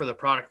 pay for the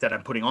product that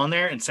I'm putting on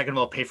there. And second of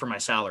all, pay for my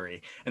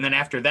salary. And then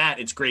after that,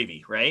 it's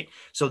gravy, right?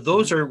 So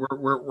those are,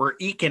 we're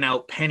eking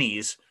out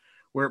pennies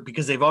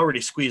because they've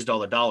already squeezed all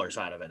the dollars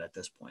out of it at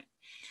this point.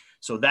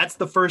 So that's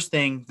the first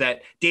thing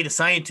that data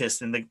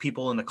scientists and the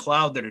people in the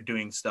cloud that are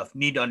doing stuff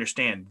need to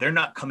understand. They're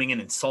not coming in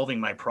and solving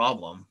my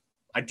problem.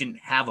 I didn't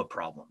have a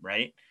problem,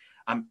 right?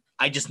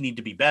 I just need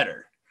to be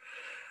better.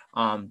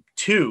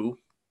 Two,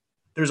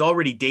 there's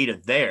already data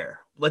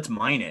there. Let's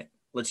mine it.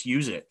 Let's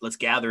use it. Let's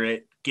gather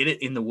it, get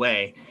it in the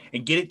way,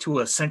 and get it to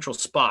a central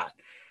spot.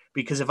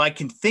 Because if I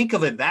can think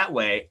of it that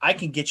way, I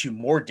can get you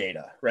more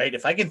data, right?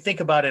 If I can think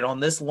about it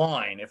on this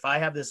line, if I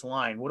have this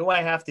line, what do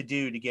I have to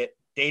do to get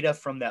data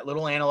from that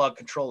little analog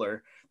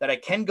controller that I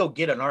can go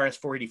get an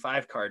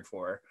RS-485 card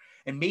for?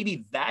 And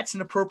maybe that's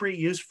an appropriate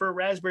use for a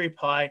Raspberry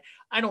Pi.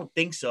 I don't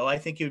think so. I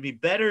think it would be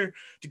better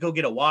to go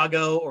get a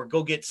Wago or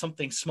go get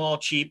something small,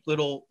 cheap,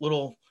 little,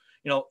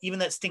 even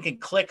that stinking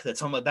Click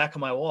that's on the back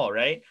of my wall,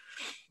 right?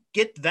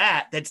 Get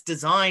that's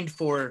designed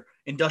for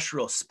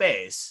industrial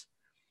space,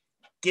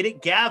 get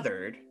it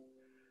gathered,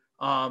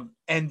 and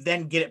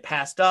then get it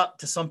passed up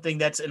to something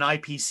that's an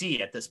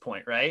IPC at this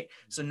point, right?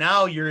 So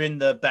now you're in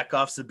the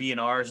Beckhoffs, the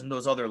B&Rs, and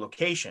those other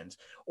locations.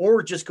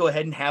 Or just go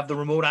ahead and have the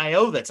remote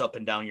IO that's up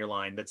and down your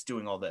line that's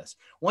doing all this.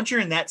 Once you're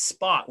in that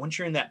spot, once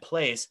you're in that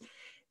place,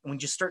 when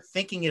you start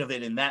thinking of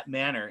it in that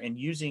manner and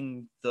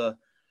using the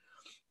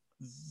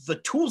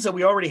tools that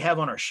we already have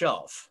on our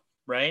shelf,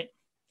 right?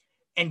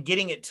 and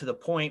getting it to the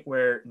point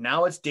where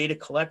now it's data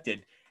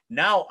collected.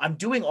 Now I'm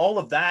doing all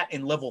of that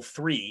in level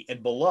 3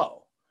 and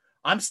below.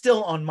 I'm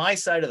still on my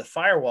side of the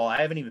firewall.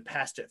 I haven't even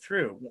passed it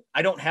through.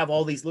 I don't have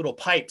all these little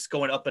pipes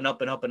going up and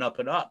up and up and up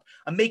and up.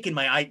 I'm making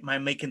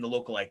making the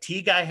local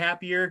IT guy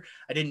happier.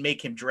 I didn't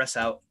make him dress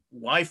out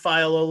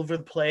Wi-Fi all over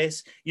the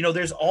place. You know,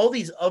 there's all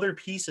these other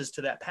pieces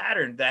to that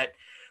pattern that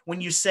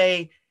when you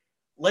say,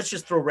 let's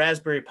just throw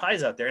Raspberry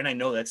Pis out there, and I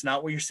know that's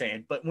not what you're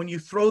saying, but when you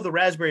throw the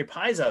Raspberry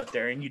Pis out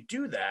there and you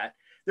do that,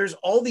 there's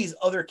all these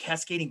other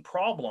cascading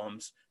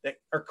problems that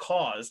are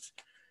caused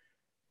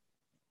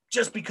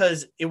just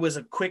because it was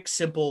a quick,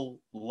 simple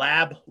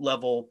lab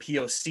level,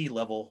 POC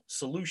level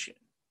solution.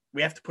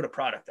 We have to put a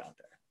product out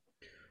there.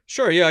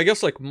 Sure, yeah, I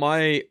guess like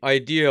my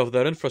idea of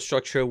that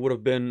infrastructure would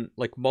have been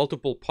like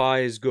multiple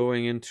Pis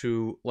going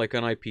into like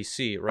an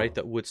IPC, right?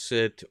 That would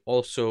sit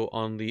also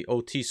on the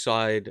OT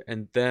side,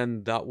 and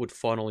then that would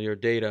funnel your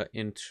data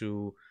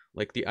into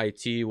like the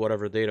IT,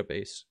 whatever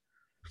database.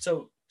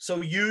 So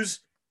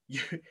use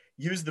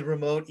the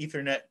remote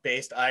Ethernet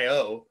based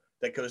IO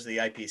that goes to the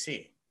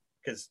IPC,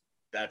 because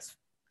that's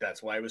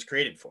why it was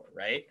created for,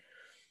 right?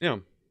 Yeah.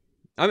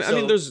 I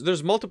mean,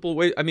 there's multiple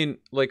ways. I mean,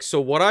 like,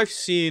 so what I've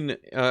seen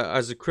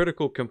as a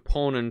critical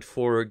component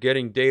for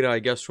getting data, I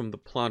guess, from the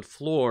plant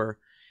floor,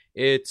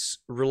 it's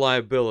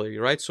reliability,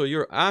 right? So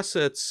your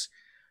assets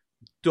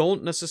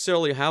don't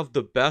necessarily have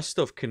the best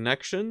of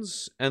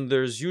connections, and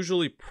there's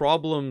usually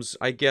problems,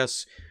 I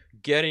guess,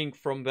 getting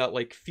from that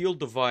like field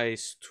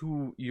device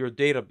to your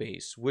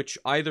database, which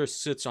either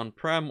sits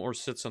on-prem or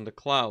sits on the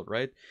cloud,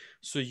 right?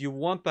 So you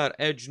want that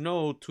edge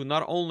node to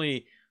not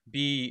only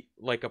be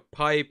like a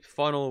pipe,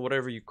 funnel,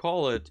 whatever you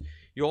call it,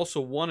 you also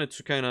want it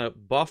to kind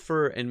of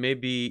buffer and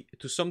maybe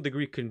to some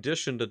degree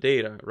condition the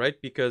data, right?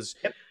 Because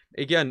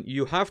again,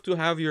 you have to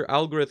have your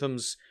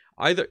algorithms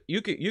either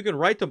you can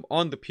write them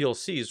on the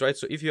PLCs, right?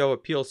 So if you have a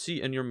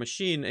PLC in your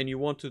machine and you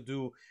want to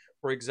do,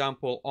 for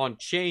example, on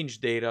change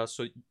data,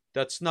 so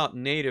that's not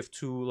native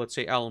to, let's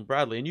say, Allen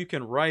Bradley, and you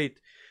can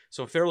write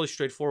some fairly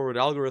straightforward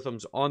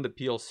algorithms on the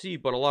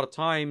PLC, but a lot of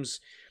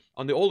times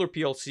on the older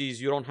PLCs,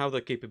 you don't have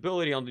the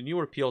capability. On the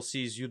newer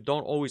PLCs, you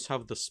don't always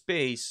have the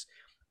space.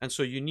 And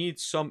so you need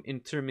some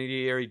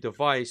intermediary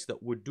device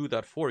that would do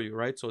that for you,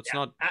 right? So it's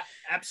not...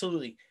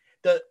 Absolutely.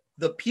 The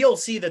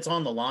PLC that's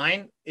on the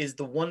line is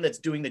the one that's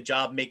doing the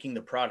job making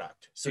the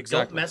product. So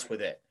Don't mess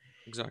with it.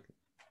 Exactly.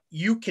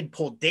 You can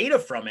pull data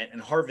from it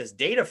and harvest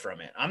data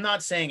from it. I'm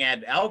not saying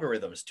add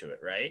algorithms to it,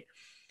 right?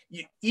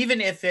 Even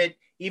if it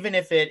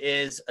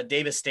is a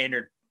Davis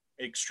Standard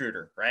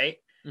extruder, right?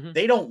 Mm-hmm.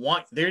 They don't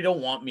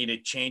want me to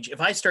change.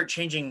 If I start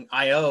changing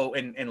IO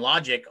and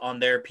logic on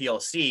their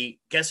PLC,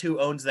 guess who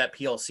owns that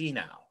PLC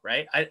now,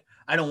 right?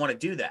 I don't want to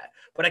do that,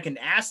 but I can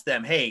ask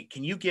them, hey,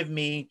 can you give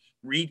me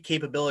read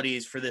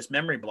capabilities for this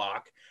memory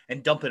block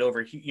and dump it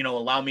over,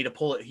 allow me to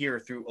pull it here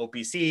through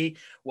OPC,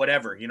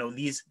 whatever,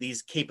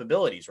 these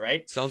capabilities,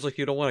 right? Sounds like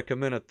you don't want to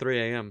come in at 3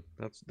 a.m.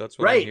 That's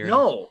what right. I'm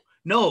hearing.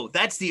 No,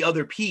 that's the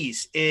other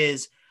piece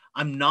is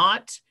I am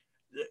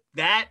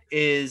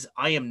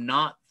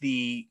not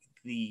the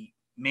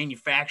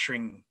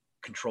manufacturing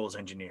controls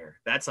engineer.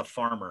 That's a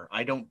farmer.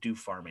 I don't do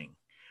farming.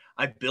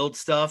 I build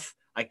stuff.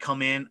 I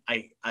come in,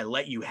 I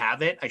let you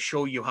have it. I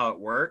show you how it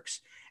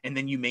works, and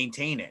then you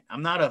maintain it.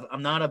 I'm not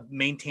a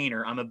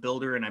maintainer. I'm a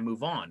builder, and I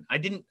move on. I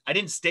didn't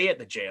stay at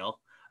the jail.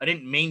 I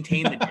didn't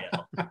maintain the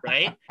jail,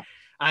 right?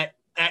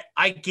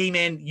 I came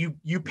in,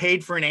 you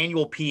paid for an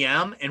annual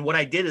PM, and what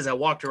I did is I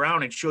walked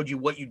around and showed you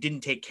what you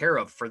didn't take care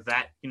of for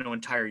that,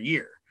 entire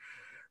year.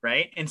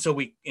 Right. And so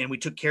we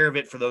took care of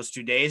it for those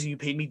 2 days, and you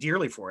paid me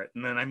dearly for it.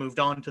 And then I moved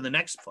on to the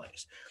next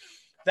place.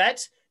 I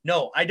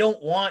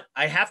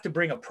have to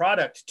bring a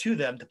product to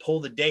them to pull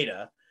the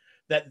data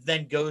that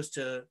then goes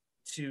to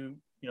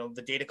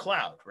the data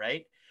cloud.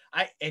 Right.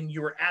 And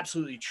you were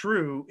absolutely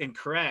true and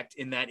correct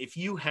in that if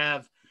you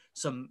have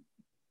some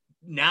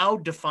now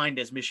defined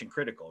as mission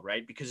critical,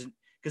 right? Because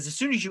as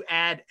soon as you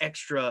add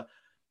extra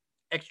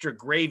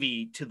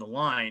gravy to the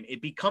line,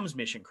 it becomes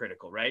mission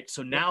critical. Right.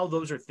 So now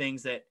those are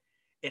things that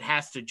it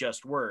has to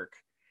just work.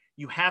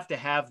 You have to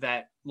have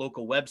that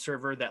local web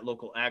server, that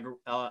local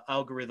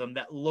algorithm,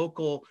 that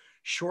local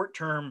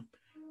short-term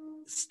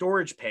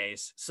storage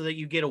pace so that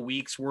you get a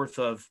week's worth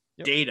of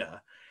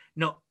data.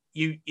 No,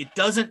 it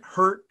doesn't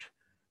hurt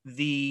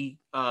the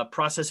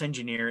process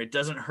engineer. It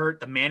doesn't hurt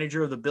the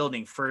manager of the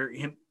building for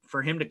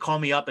him to call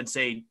me up and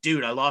say,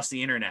 dude, I lost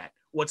the internet.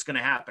 What's going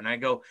to happen? I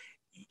go,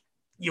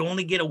 you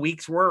only get a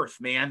week's worth,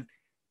 man.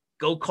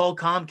 Go call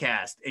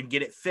Comcast and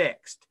get it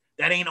fixed.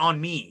 That ain't on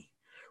me.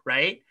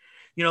 Right.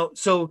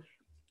 So,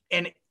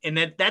 and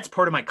that's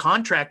part of my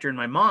contractor in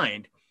my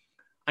mind.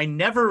 I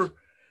never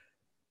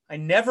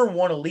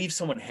want to leave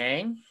someone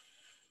hang.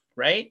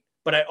 Right.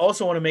 But I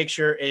also want to make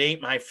sure it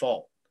ain't my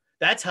fault.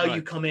 That's how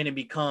you come in and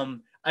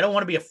become, I don't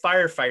want to be a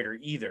firefighter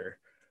either.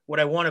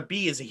 What I want to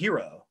be is a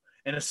hero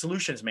and a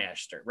solutions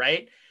master.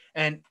 Right.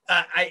 And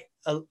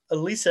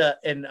Elisa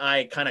and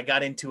I kind of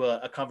got into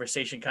a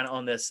conversation kind of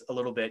on this a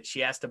little bit.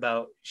 She asked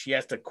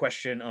a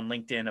question on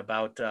LinkedIn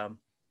about,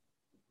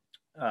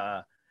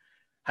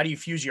 how do you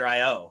fuse your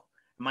IO?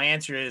 My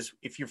answer is,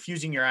 if you're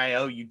fusing your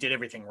IO, you did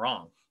everything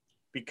wrong,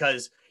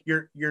 because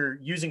you're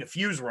using a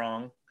fuse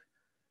wrong.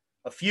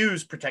 A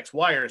fuse protects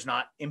wires,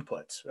 not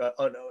inputs.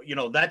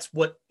 That's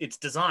what it's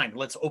designed.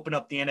 Let's open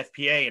up the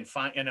NFPA and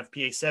find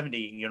NFPA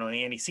 70,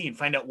 the NEC, and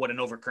find out what an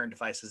overcurrent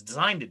device is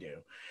designed to do.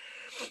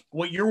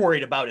 What you're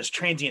worried about is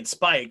transient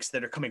spikes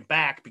that are coming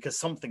back because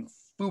something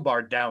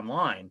foobarred down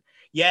line.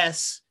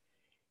 Yes,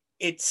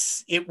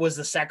 it was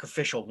the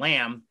sacrificial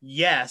lamb.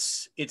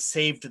 Yes, it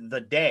saved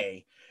the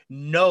day.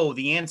 No,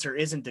 the answer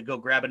isn't to go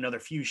grab another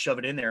fuse, shove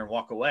it in there, and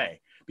walk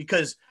away,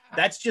 because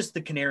that's just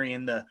the canary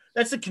in the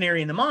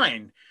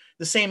mine.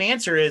 The same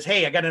answer is,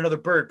 hey, I got another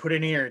bird, put it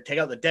in here, take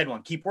out the dead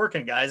one, keep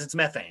working, guys. It's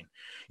methane.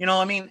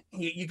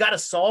 You got to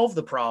solve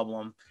the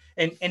problem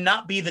and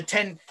not be the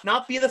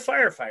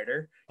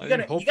firefighter.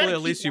 Hopefully,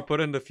 at least you put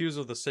in the fuse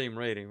of the same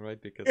rating,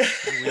 right? Because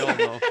we all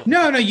know.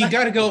 No, you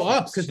got to go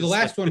up, because the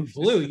last one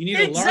blew. You need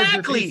a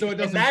larger fuse so it doesn't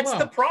blow. And that's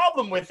the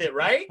problem with it,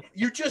 right?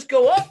 You just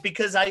go up,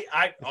 because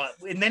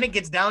and then it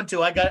gets down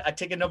to I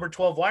take a number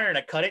 12 wire and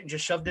I cut it and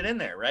just shoved it in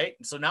there, right?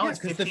 So now it's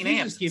 15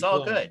 amps. It's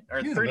all good.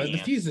 Or 30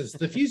 amps.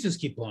 The fuses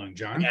keep blowing,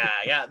 John.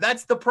 Yeah.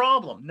 That's the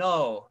problem.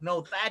 No,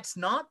 that's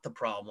not the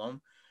problem.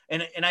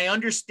 And I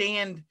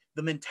understand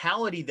the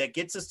mentality that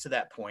gets us to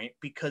that point,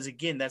 because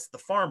again, that's the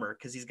farmer,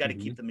 because he's got to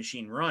keep the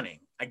machine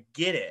running. I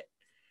get it.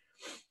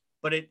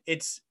 But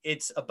it's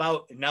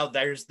about, now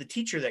there's the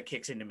teacher that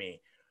kicks into me.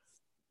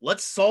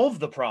 Let's solve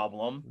the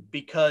problem,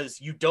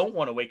 because you don't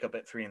want to wake up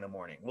at 3 a.m.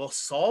 We'll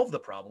solve the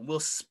problem. We'll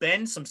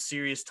spend some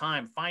serious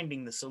time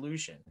finding the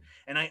solution.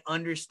 And I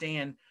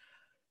understand,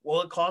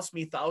 well, it costs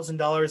me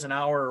 $1,000 an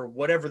hour, or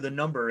whatever the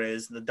number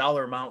is, the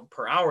dollar amount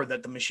per hour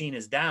that the machine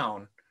is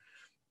down.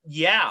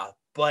 Yeah,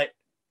 but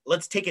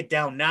let's take it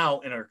down now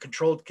in a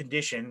controlled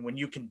condition when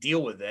you can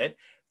deal with it,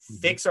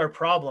 fix our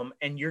problem.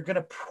 And you're going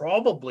to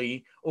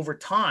probably, over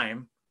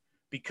time,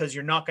 because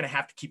you're not going to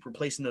have to keep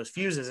replacing those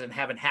fuses and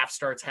having half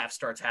starts,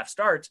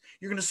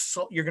 you're going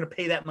to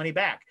pay that money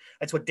back.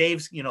 That's what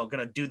Dave's, going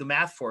to do the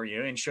math for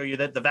you and show you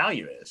that the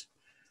value is.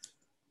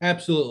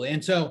 Absolutely.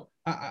 And so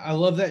I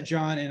love that,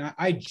 John. And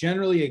I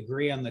generally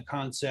agree on the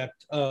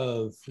concept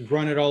of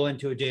run it all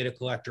into a data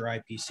collector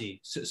IPC,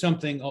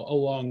 something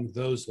along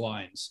those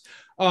lines.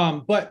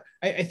 But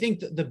I think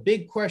the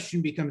big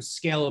question becomes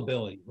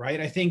scalability, right?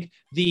 I think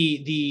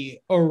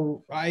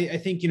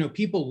I think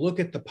people look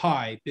at the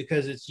pie,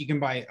 because you can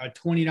buy a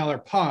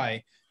 $20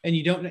 pie, and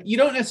you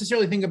don't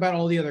necessarily think about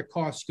all the other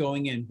costs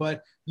going in,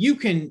 but you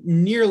can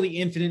nearly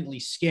infinitely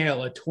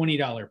scale a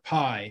 $20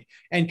 pie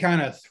and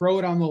kind of throw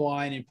it on the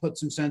line and put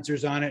some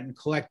sensors on it and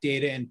collect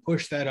data and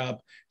push that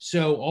up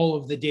so all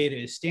of the data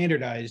is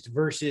standardized,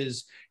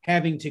 versus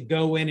having to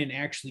go in and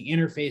actually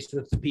interface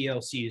with the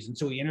PLCs. And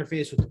so we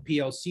interface with the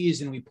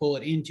PLCs and we pull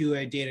it into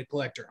a data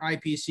collector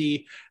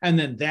IPC, and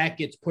then that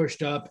gets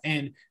pushed up,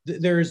 and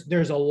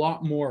there's a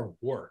lot more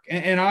work.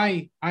 And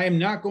I am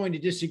not going to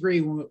disagree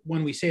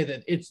when we say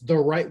that it's the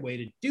right way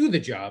to do the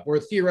job, or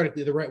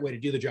theoretically the right way to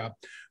do the job.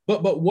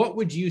 But what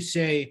would you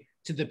say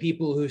to the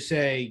people who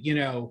say,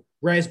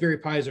 Raspberry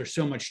Pis are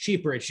so much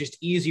cheaper, it's just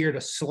easier to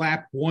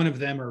slap one of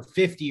them or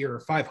 50 or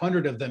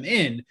 500 of them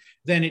in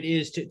than it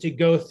is to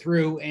go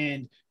through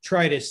and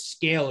try to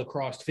scale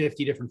across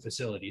 50 different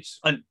facilities?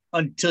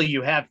 Until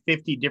you have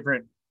 50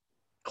 different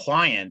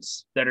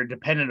clients that are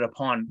dependent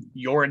upon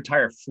your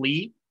entire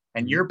fleet,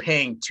 and you're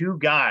paying two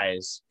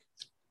guys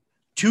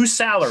 2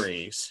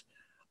 salaries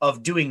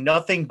of doing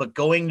nothing but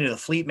going to the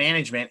fleet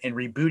management and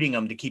rebooting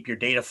them to keep your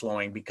data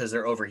flowing because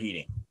they're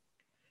overheating.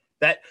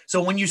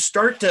 So when you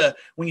start to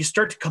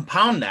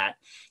compound that,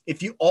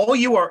 if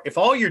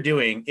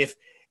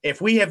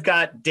we have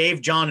got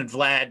Dave, John, and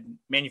Vlad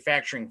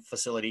manufacturing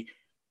facility,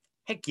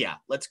 heck yeah,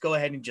 let's go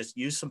ahead and just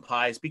use some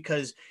pies,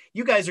 because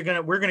you guys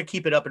we're gonna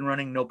keep it up and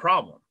running, no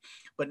problem.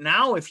 But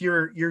now if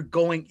you're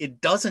going, it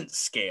doesn't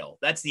scale.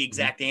 That's the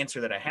exact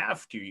answer that I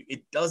have to you.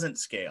 It doesn't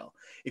scale.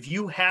 If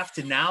you have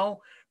to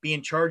now be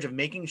in charge of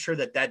making sure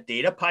that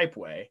data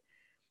pipeway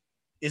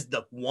is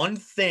the one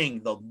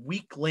thing, the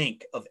weak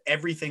link of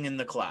everything in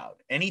the cloud.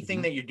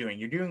 Anything that you're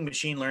doing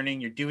machine learning,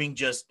 you're doing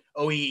just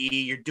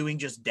OEE, you're doing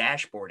just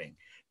dashboarding.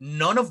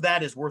 None of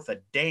that is worth a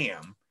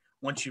damn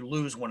once you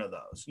lose one of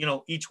those.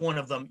 Each one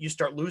of them, you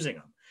start losing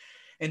them.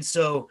 And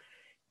so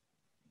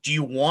do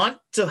you want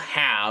to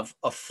have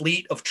a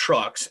fleet of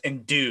trucks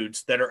and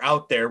dudes that are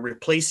out there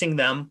replacing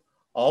them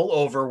all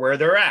over where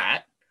they're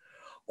at?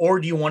 Or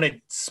do you want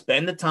to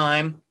spend the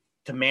time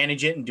to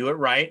manage it and do it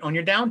right on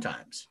your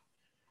downtimes?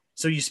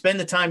 So you spend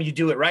the time, you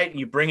do it right, and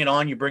you bring it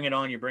on,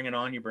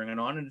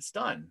 and it's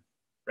done,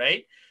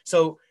 right?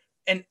 So,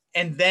 and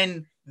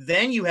then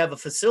you have a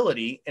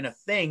facility and a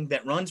thing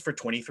that runs for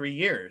 23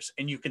 years,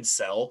 and you can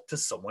sell to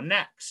someone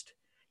next.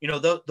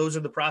 Those are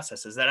the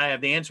processes that I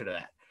have the answer to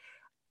that.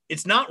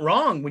 It's not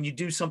wrong when you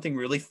do something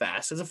really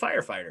fast as a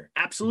firefighter.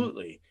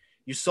 Absolutely.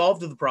 You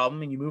solved the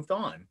problem and you moved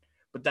on,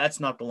 but that's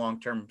not the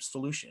long-term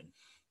solution.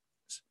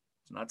 It's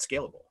not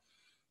scalable.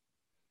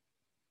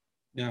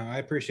 No, I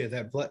appreciate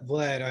that,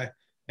 Vlad.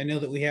 I know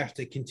that we have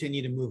to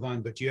continue to move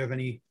on, but do you have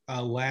any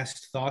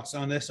last thoughts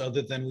on this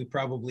other than we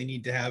probably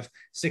need to have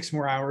 6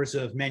 more hours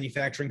of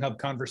Manufacturing Hub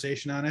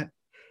conversation on it?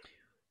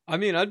 I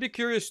mean, I'd be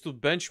curious to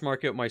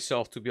benchmark it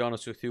myself, to be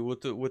honest with you,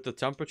 with the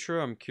temperature.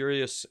 I'm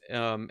curious,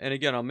 and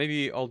again,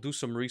 I'll do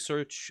some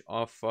research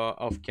off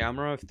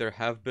camera if there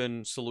have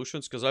been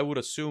solutions, because I would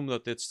assume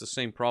that it's the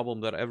same problem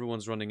that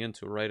everyone's running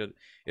into, right?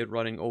 It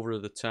running over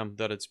the temp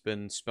that it's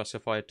been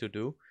specified to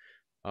do.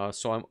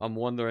 So I'm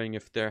wondering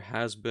if there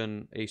has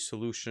been a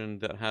solution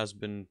that has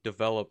been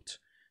developed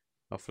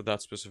for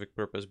that specific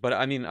purpose. But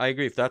I mean, I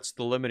agree, if that's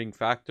the limiting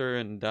factor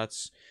and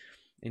that's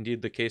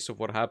indeed the case of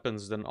what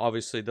happens, then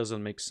obviously it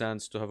doesn't make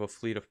sense to have a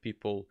fleet of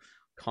people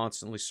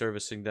constantly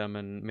servicing them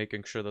and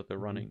making sure that they're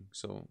running.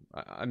 So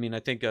I mean,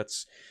 I think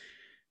that's,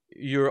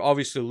 you're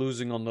obviously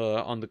losing on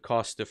the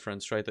cost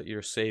difference, right, that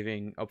you're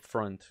saving up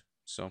front.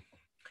 So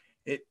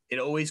it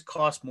always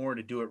costs more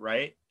to do it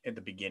right at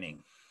the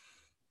beginning.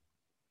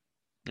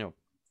 No.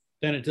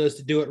 Than it does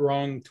to do it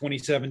wrong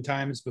 27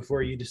 times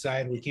before you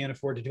decide we can't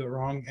afford to do it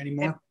wrong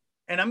anymore.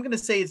 And I'm going to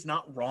say it's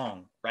not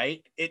wrong,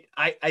 right?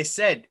 I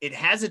said it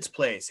has its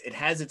place. It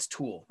has its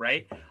tool,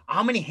 right?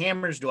 How many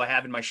hammers do I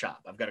have in my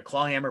shop? I've got a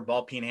claw hammer,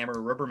 ball peen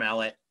hammer, rubber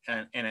mallet,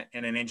 and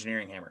an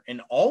engineering hammer.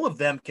 And all of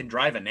them can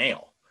drive a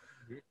nail,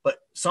 but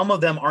some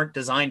of them aren't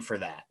designed for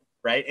that,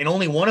 right? And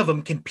only one of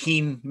them can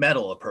peen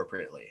metal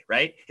appropriately,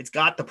 right? It's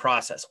got the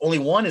process. Only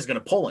one is going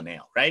to pull a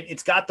nail, right?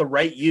 It's got the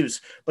right use,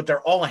 but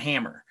they're all a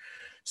hammer.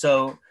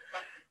 So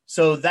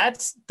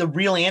that's the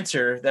real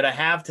answer that I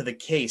have to the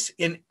case.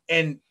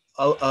 And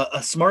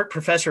a smart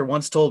professor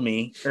once told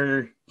me,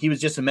 or he was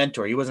just a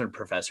mentor, he wasn't a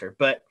professor,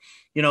 but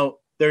you know,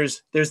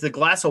 there's the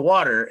glass of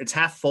water, it's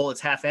half full,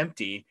 it's half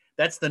empty.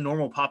 That's the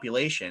normal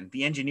population.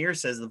 The engineer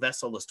says the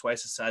vessel is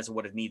twice the size of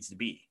what it needs to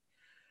be,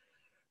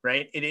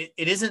 right? It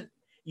isn't,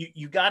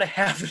 you got to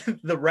have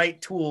the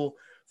right tool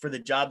for the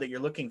job that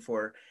you're looking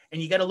for.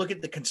 And you got to look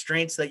at the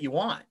constraints that you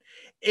want.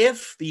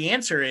 If the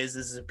answer is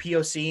this is a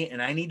POC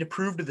and I need to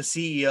prove to the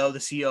CEO,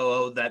 the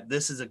COO that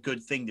this is a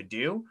good thing to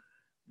do,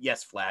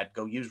 yes, Vlad,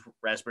 go use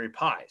Raspberry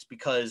Pis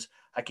because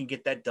I can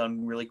get that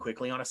done really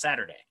quickly on a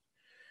Saturday.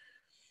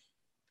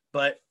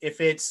 But if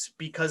it's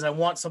because I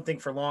want something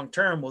for long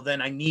term, well,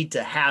 then I need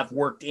to have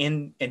worked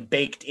in and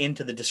baked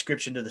into the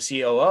description to the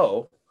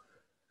COO.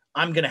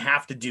 I'm going to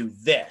have to do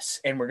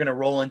this, and we're going to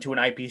roll into an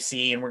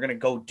IPC, and we're going to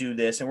go do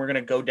this, and we're going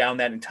to go down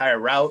that entire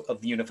route of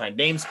the unified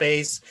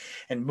namespace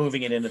and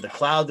moving it into the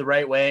cloud the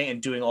right way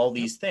and doing all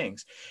these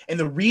things. And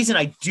the reason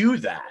I do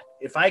that,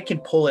 if I can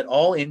pull it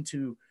all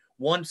into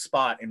one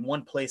spot in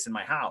one place in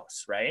my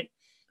house, right,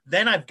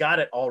 then I've got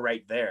it all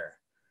right there.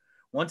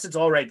 Once it's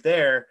all right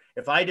there,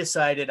 if I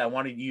decided I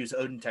wanted to use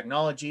Odin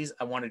Technologies,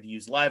 I wanted to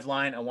use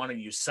Liveline, I wanted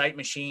to use Site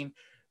Machine,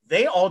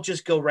 they all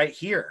just go right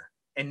here.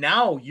 And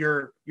now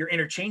you're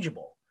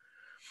interchangeable.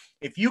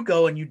 If you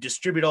go and you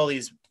distribute all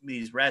these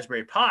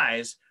Raspberry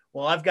Pis,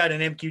 well, I've got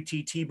an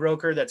MQTT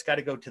broker that's got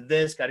to go to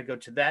this, got to go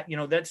to that. You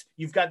know,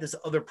 you've got this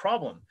other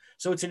problem.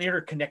 So it's an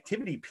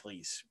interconnectivity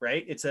piece,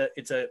 right? It's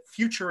a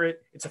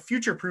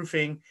future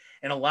proofing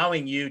and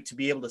allowing you to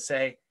be able to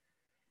say,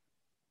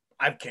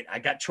 I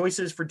got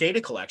choices for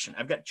data collection.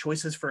 I've got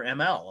choices for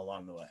ML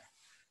along the way.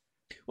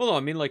 Well, no, I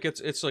mean, like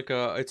it's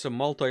a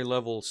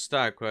multi-level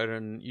stack, right?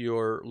 And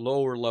your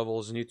lower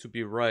levels need to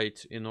be right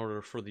in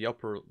order for the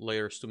upper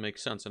layers to make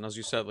sense. And as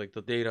you said, like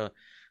the data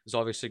is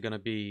obviously going to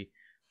be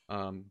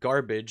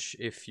garbage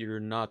if you're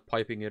not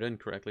piping it in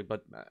correctly.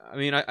 But I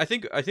mean, I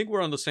think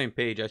we're on the same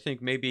page. I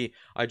think maybe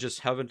I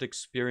just haven't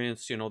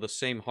experienced, you know, the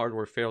same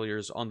hardware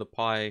failures on the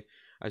Pi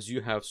as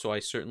you have. So I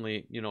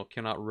certainly, you know,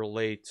 cannot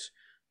relate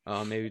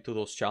maybe to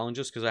those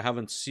challenges because I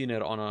haven't seen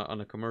it on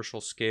a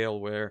commercial scale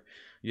where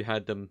you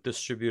had them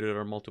distributed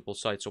on multiple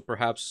sites. So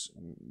perhaps,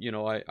 you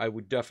know, I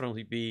would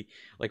definitely be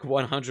like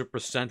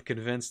 100%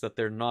 convinced that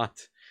they're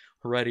not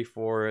ready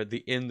for the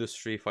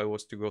industry if I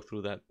was to go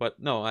through that. But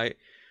no, I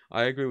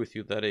agree with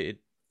you that it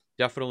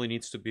definitely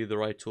needs to be the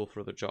right tool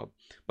for the job.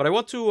 But I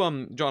want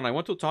to, John, I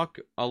want to talk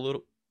a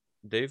little,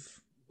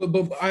 Dave.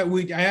 But I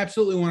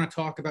absolutely want to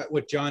talk about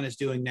what John is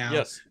doing now.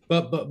 Yes.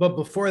 But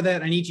before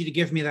that, I need you to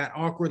give me that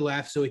awkward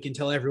laugh so we can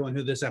tell everyone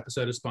who this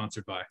episode is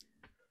sponsored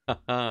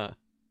by.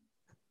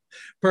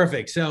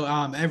 Perfect. So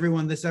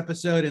everyone, this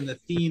episode and the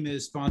theme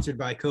is sponsored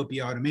by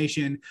Copia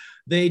Automation.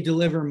 They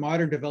deliver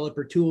modern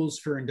developer tools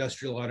for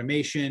industrial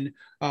automation.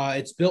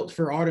 It's built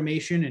for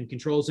automation and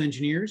controls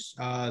engineers.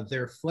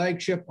 Their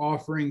flagship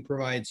offering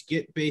provides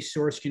Git-based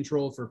source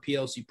control for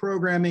PLC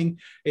programming.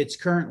 It's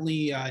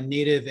currently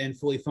native and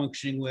fully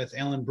functioning with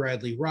Allen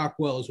Bradley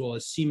Rockwell, as well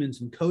as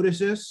Siemens and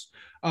Codesys.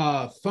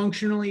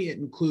 Functionally, it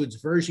includes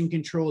version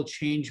control,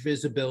 change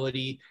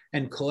visibility,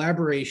 and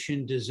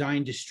collaboration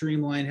designed to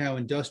streamline how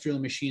industrial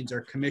machines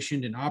are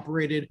commissioned and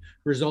operated,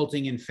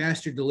 resulting in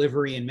faster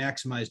delivery and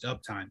maximized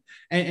uptime.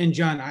 And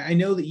John, I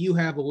know that you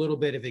have a little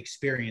bit of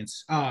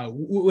experience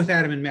with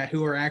Adam and Matt,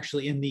 who are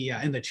actually in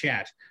the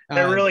chat.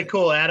 They're really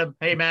cool, Adam.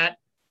 Hey, Matt.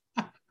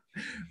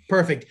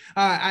 Perfect.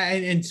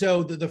 And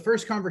so the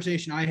first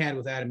conversation I had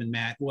with Adam and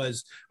Matt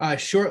was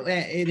shortly.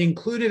 It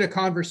included a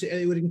conversation.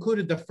 It would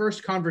included the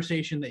first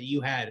conversation that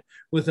you had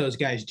with those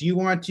guys. Do you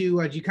want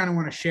to? Do you kind of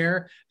want to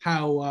share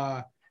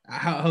how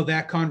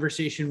that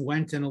conversation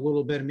went and a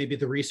little bit of maybe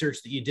the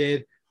research that you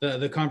did,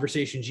 the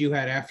conversations you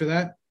had after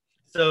that?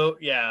 So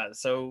yeah,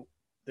 so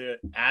the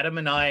Adam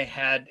and I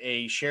had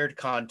a shared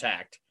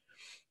contact,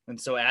 and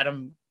so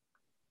Adam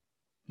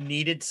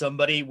needed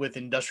somebody with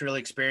industrial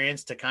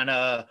experience to kind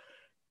of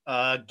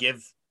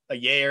give a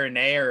yay or a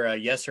nay or a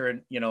yes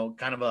or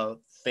kind of a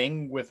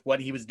thing with what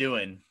he was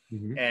doing.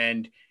 Mm-hmm.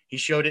 And he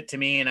showed it to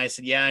me, and I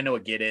said, yeah, I know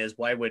what Git is.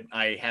 Why would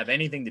I have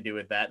anything to do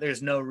with that?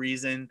 There's no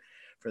reason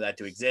for that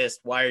to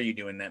exist. Why are you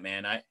doing that,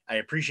 man? I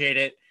appreciate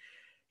it.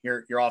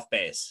 You're off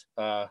base.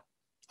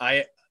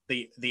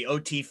 The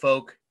OT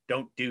folk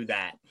don't do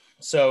that.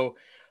 So,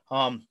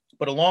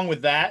 but along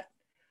with that,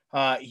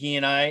 he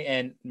and I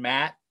and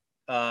Matt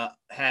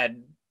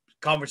had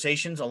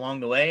conversations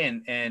along the way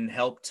and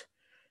helped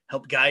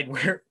guide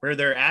where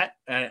they're at.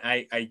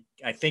 I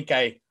think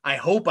I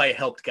hope I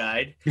helped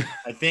guide.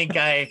 I think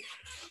I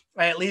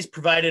at least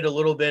provided a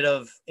little bit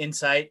of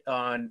insight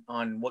on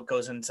what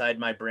goes inside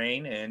my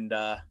brain, and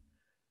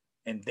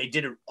they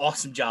did an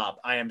awesome job.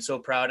 I am so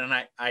proud. And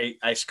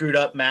I screwed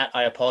up, Matt.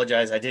 I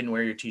apologize. I didn't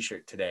wear your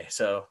t-shirt today.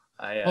 So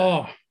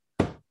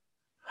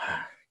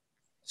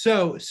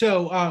So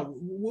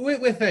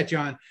with that,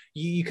 John,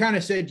 you kind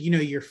of said,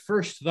 your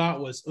first thought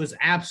was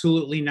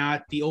absolutely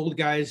not the old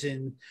guys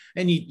and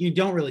you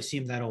don't really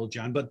seem that old,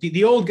 John, but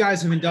the old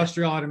guys of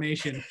industrial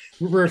automation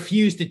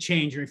refuse to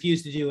change,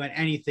 refuse to do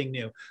anything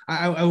new.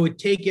 I would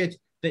take it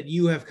that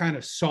you have kind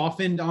of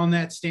softened on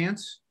that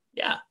stance.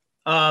 Yeah.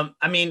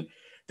 I mean,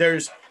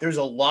 there's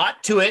a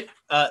lot to it.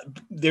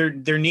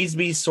 There needs to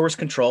be source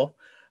control.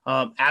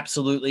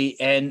 Absolutely.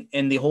 And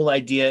the whole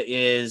idea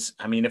is,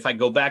 I mean, if I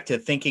go back to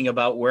thinking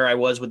about where I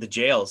was with the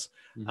jails,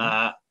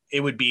 mm-hmm. It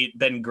would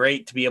been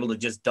great to be able to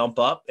just dump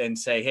up and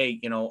say,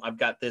 hey, I've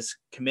got this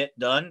commit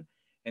done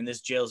and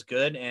this jail's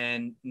good.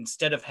 And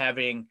instead of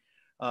having,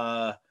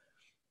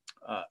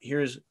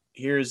 here's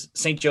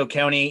St. Joe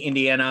County,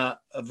 Indiana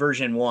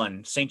version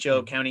 1, St. Joe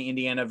mm-hmm. County,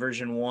 Indiana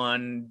version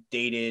 1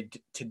 dated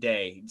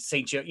today,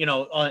 St. Joe,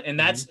 and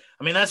that's, mm-hmm.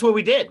 I mean, that's what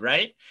we did.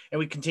 Right. And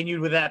we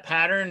continued with that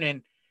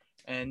pattern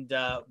and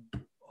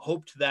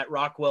hoped that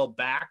Rockwell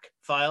back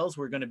files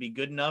were going to be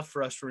good enough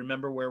for us to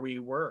remember where we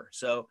were.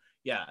 So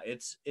yeah,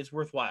 it's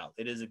worthwhile.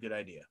 It is a good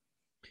idea.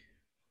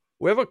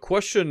 We have a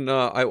question.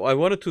 I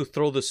wanted to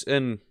throw this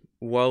in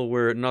while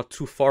we're not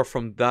too far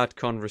from that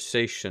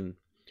conversation.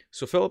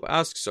 So Philip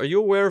asks, are you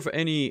aware of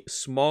any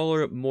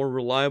smaller, more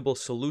reliable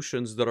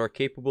solutions that are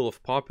capable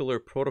of popular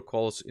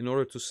protocols in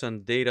order to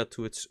send data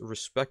to its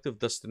respective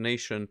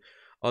destination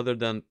other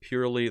than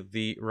purely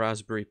the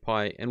Raspberry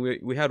Pi? And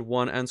we had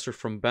one answer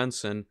from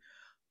Benson.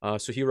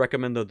 So he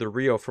recommended the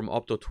Rio from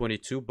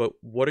Opto22. But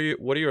what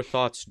are your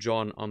thoughts,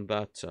 John, on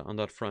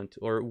that front?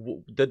 Or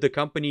did the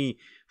company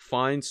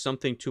find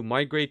something to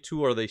migrate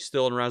to? Are they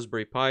still on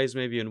Raspberry Pis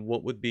maybe? And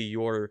what would be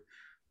your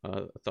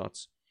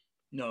thoughts?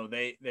 No,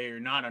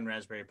 they're not on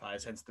Raspberry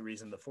Pis. Hence the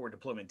reason the forward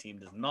deployment team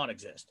does not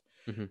exist.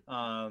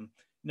 Mm-hmm.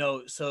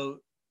 No, so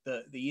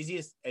the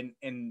easiest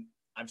and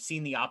I've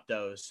seen the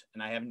Optos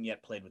and I haven't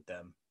yet played with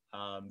them.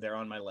 They're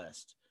on my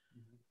list,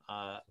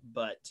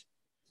 but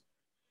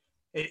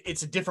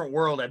it's a different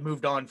world. I've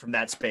moved on from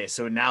that space,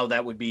 so now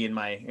that would be in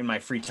my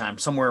free time,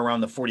 somewhere around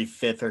the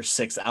 45th or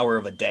 6th hour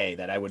of a day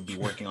that I would be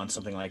working on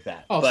something like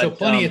that. So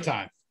plenty of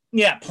time.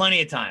 Yeah,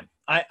 plenty of time.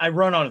 I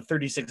run on a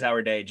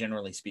 36-hour day,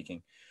 generally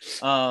speaking.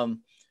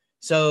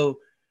 So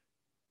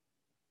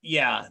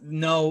yeah,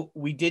 no,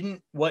 we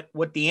didn't.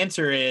 What the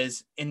answer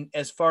is,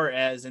 as far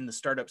as in the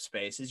startup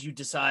space, is you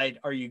decide,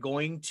 are you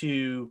going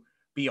to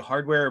be a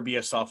hardware or be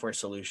a software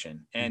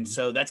solution? And mm-hmm.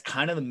 so that's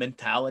kind of the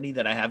mentality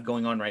that I have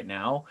going on right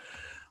now.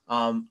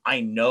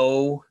 I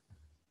know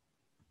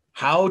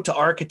how to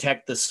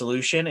architect the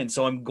solution. And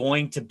so I'm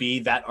going to be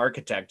that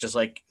architect, just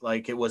like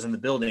it was in the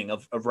building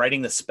of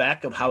writing the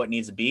spec of how it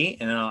needs to be.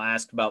 And then I'll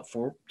ask about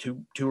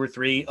two or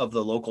three of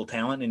the local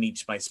talent in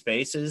each of my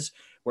spaces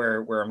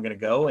where I'm going to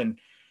go and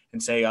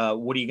say,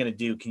 what are you going to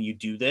do? Can you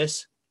do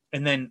this?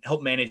 And then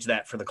help manage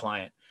that for the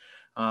client.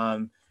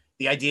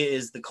 The idea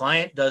is the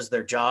client does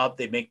their job,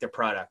 they make their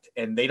product,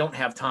 and they don't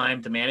have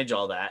time to manage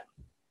all that.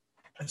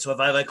 And so if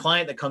I have a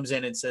client that comes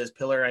in and says,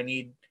 Pillar, I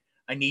need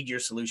your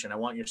solution. I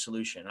want your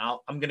solution. I'm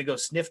going to go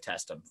sniff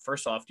test them.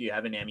 First off, do you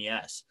have an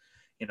MES?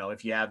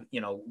 If you have,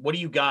 what do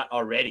you got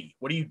already?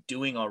 What are you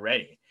doing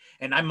already?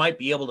 And I might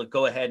be able to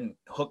go ahead and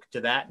hook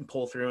to that and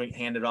pull through and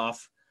hand it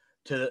off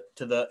to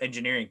the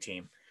engineering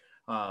team.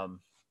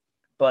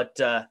 But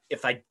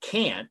if I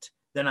can't,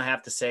 then I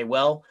have to say,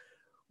 well,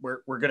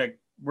 we're going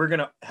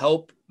to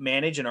help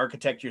manage and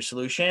architect your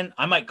solution.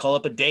 I might call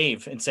up a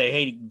Dave and say,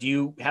 hey, do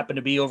you happen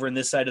to be over in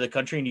this side of the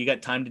country and you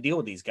got time to deal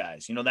with these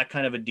guys? That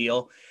kind of a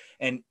deal,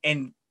 and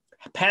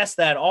pass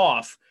that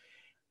off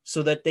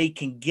so that they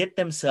can get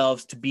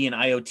themselves to be an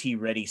IoT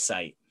ready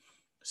site.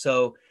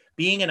 So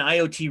being an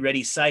IoT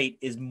ready site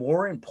is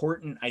more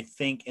important, I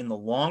think, in the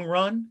long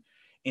run,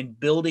 in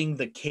building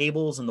the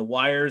cables and the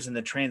wires and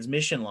the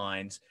transmission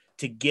lines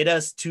to get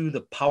us to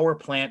the power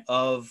plant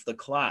of the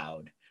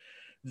cloud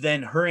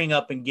than hurrying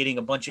up and getting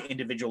a bunch of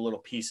individual little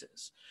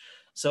pieces.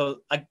 So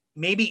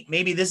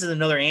maybe this is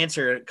another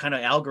answer, kind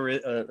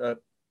of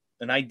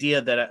an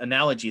idea, that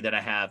analogy that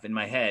I have in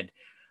my head.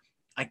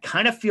 I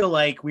kind of feel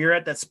like we're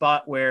at that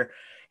spot where,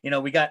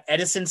 we got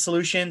Edison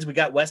solutions, we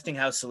got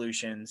Westinghouse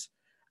solutions.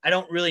 I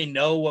don't really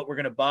know what we're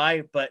going to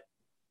buy, but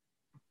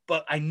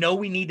I know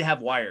we need to have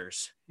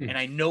wires, and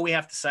I know we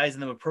have to size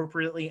them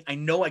appropriately. I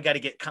know I got to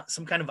get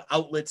some kind of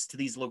outlets to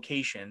these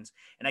locations,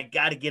 and I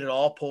got to get it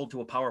all pulled to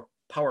a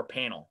power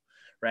panel,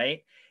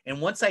 right? And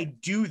once I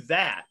do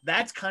that,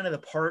 that's kind of the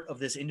part of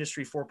this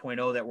industry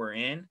 4.0 that we're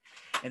in.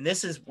 And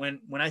this is when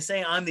I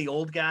say I'm the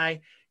old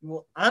guy,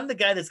 well, I'm the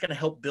guy that's going to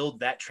help build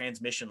that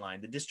transmission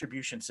line, the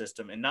distribution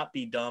system, and not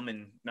be dumb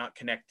and not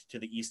connect to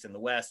the East and the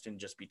West and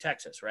just be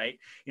Texas, right?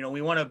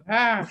 We want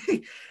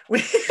to,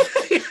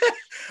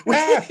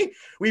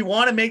 we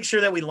want to make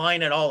sure that we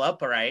line it all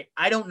up. All right.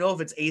 I don't know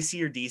if it's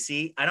AC or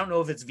DC. I don't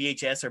know if it's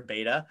VHS or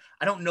beta.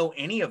 I don't know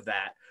any of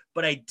that,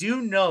 but I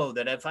do know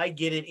that if I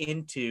get it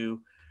into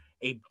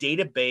a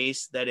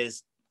database that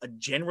is a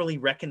generally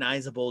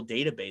recognizable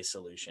database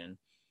solution,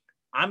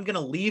 I'm going to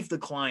leave the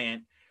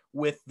client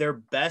with their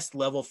best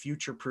level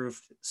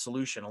future-proof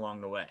solution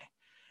along the way.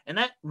 And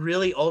that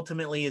really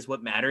ultimately is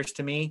what matters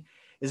to me,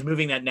 is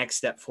moving that next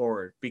step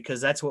forward, because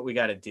that's what we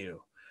got to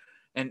do.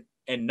 And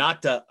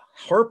not to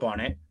harp on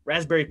it,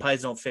 Raspberry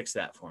Pis don't fix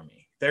that for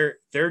me. They're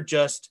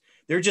just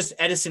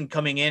Edison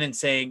coming in and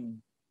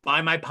saying,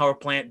 buy my power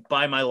plant,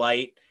 buy my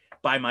light,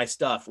 buy my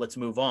stuff, let's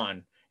move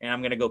on. And I'm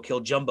going to go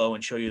kill Jumbo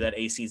and show you that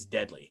AC is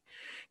deadly,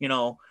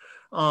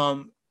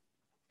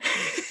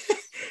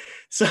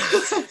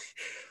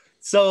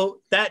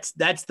 So that's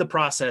the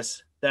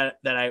process that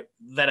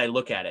I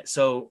look at it.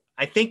 So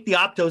I think the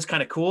Opto is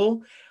kind of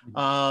cool.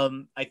 I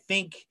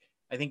think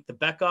the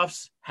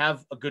Beckhoffs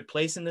have a good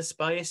place in this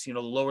space.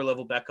 Lower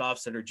level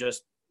Beckhoffs that are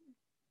just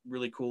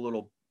really cool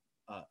little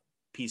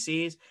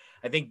PCs.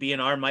 I think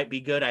B&R might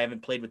be good. I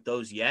haven't played with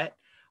those yet.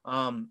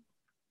 The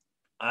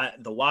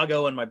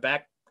Wago on my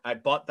back, I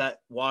bought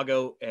that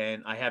Wago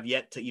and I have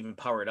yet to even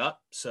power it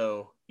up.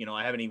 So,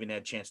 I haven't even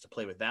had a chance to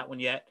play with that one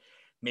yet.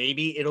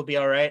 Maybe it'll be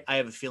all right. I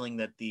have a feeling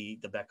that the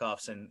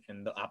Beckhoffs and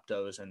the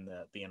Optos and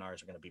the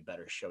B&Rs are going to be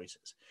better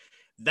choices.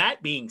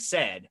 That being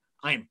said,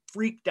 I am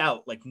freaked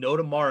out like no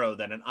tomorrow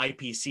that an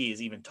IPC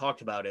is even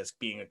talked about as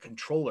being a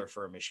controller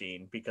for a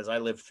machine, because I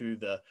lived through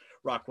the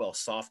Rockwell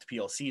soft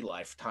PLC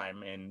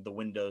lifetime and the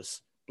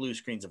Windows blue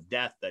screens of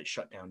death that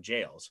shut down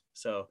jails.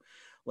 So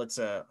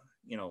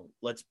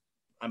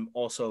I'm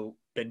also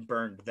been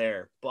burned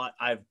there, but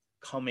I've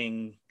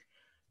coming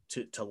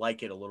to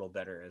like it a little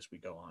better as we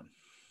go on.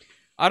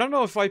 I don't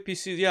know if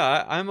IPCs,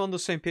 yeah, I'm on the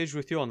same page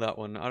with you on that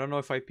one. I don't know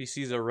if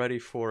IPCs are ready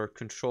for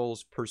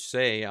controls per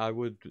se.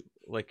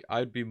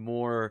 I'd be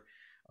more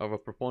of a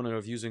proponent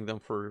of using them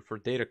for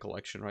data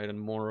collection, right? And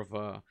more of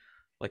a,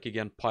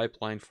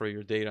 pipeline for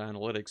your data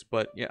analytics.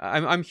 But yeah,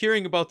 I'm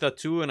hearing about that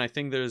too. And I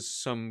think there's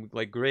some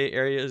gray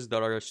areas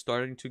that are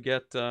starting to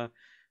get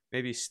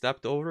maybe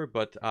stepped over,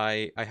 but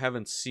I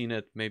haven't seen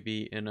it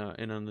maybe in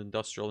an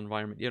industrial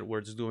environment yet where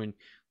it's doing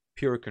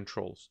pure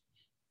controls.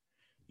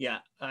 Yeah,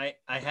 I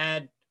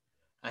had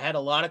a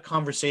lot of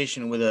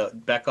conversation with a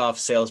Beckhoff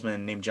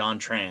salesman named John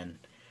Tran,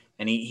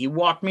 and he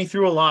walked me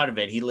through a lot of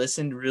it. He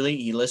listened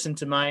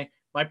to my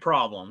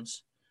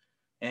problems,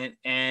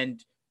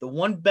 and the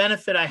one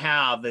benefit I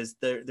have is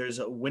there's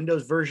a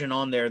Windows version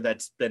on there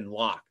that's been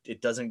locked.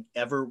 It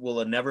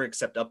will never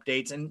accept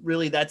updates, and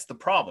really that's the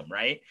problem,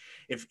 right?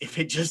 If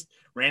it just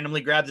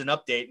randomly grabs an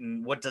update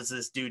and what does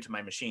this do to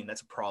my machine, that's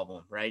a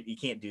problem, right? You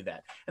can't do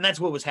that. And that's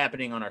what was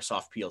happening on our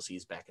soft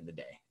PLCs back in the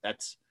day.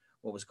 That's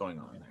what was going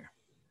on there.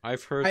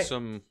 I've heard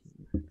some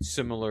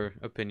similar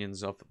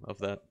opinions of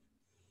that.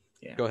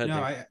 Yeah. Go ahead.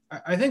 No,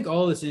 I think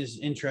all this is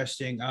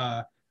interesting.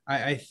 I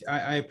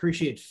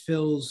appreciate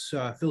Phil's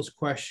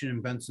question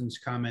and Benson's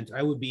comment.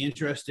 I would be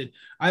interested.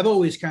 I've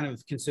always kind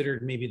of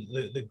considered maybe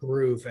the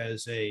Groove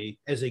as a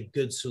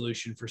good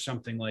solution for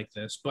something like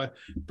this, but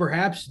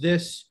perhaps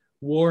this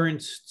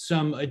warrants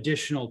some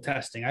additional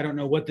testing. I don't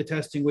know what the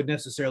testing would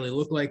necessarily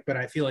look like, but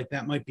I feel like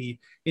that might be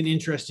an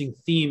interesting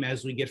theme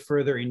as we get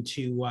further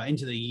into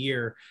the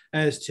year,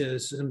 as to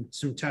some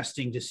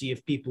testing to see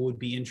if people would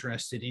be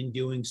interested in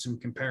doing some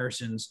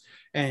comparisons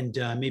and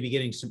maybe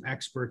getting some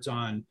experts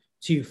on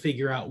to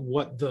figure out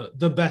what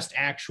the best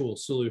actual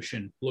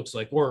solution looks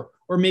like, or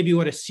maybe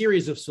what a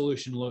series of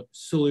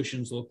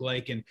solutions look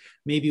like, and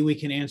maybe we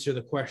can answer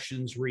the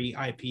questions re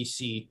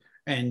IPC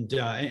and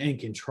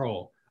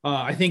control.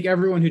 I think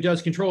everyone who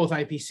does control with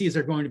IPCs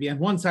are going to be on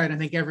one side. I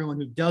think everyone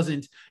who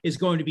doesn't is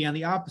going to be on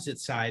the opposite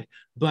side.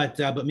 But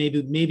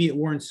maybe it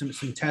warrants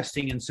some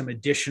testing and some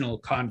additional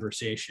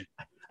conversation.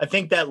 I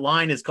think that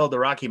line is called the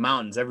Rocky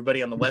Mountains.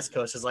 Everybody on the West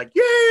Coast is like,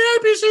 "Yay,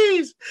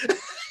 IPCs!"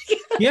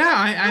 Yeah,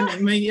 I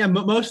mean, yeah,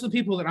 most of the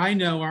people that I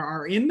know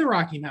are in the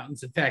Rocky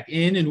Mountains, in fact,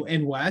 in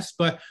and west.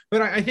 But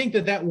I think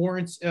that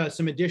warrants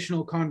some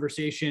additional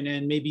conversation,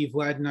 and maybe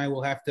Vlad and I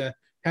will have to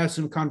have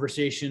some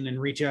conversation and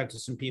reach out to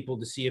some people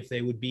to see if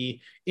they would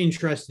be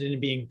interested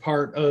in being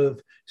part of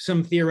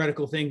some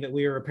theoretical thing that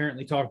we are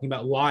apparently talking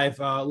about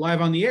live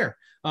on the air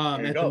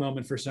at the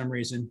moment for some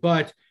reason.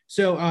 But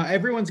so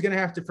everyone's going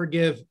to have to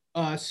forgive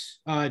us.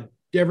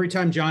 Every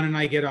time John and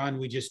I get on,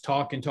 we just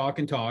talk and talk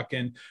and talk.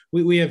 And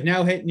we have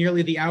now hit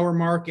nearly the hour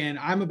mark. And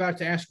I'm about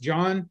to ask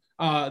John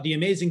the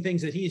amazing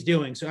things that he's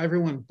doing. So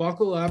everyone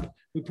buckle up.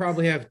 We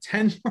probably have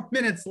 10 more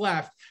minutes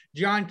left.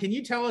 John, can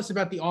you tell us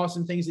about the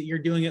awesome things that you're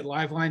doing at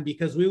Liveline?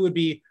 Because we would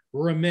be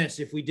remiss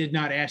if we did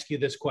not ask you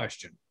this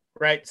question.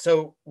 Right.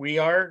 So we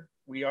are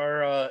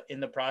in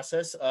the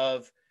process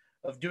of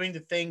doing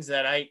the things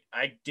that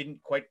I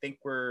didn't quite think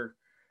were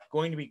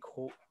going to be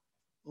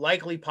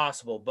likely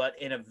possible,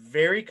 but in a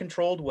very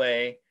controlled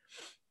way.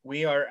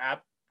 We are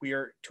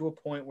to a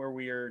point where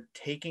we are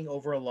taking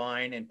over a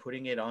line and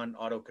putting it on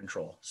auto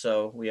control.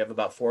 So we have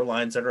about 4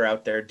 lines that are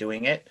out there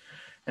doing it,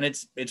 and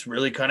it's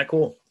really kind of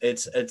cool.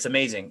 It's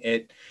amazing.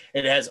 It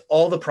has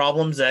all the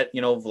problems that,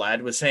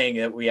 Vlad was saying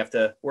that we have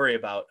to worry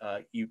about.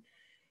 Where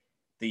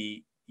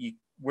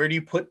do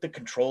you put the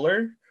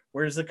controller?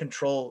 Where does the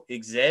control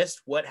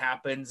exist? What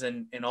happens,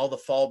 and all the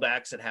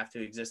fallbacks that have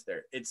to exist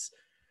there. It's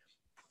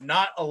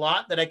not a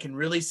lot that I can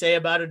really say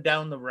about it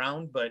down the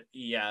round, but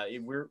yeah,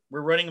 we're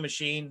running a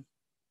machine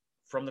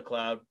from the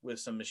cloud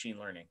with some machine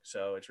learning.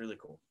 So it's really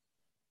cool.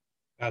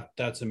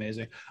 That's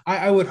amazing.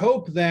 I would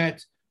hope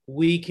that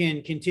we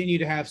can continue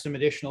to have some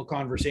additional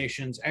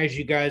conversations as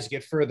you guys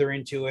get further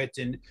into it.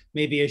 And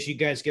maybe as you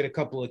guys get a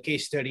couple of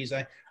case studies,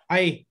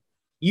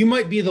 you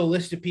might be the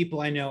list of people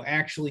I know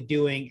actually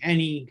doing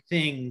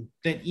anything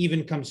that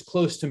even comes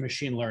close to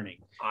machine learning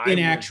in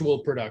actual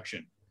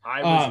production.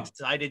 I was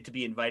excited to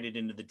be invited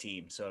into the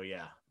team. So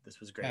yeah, this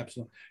was great.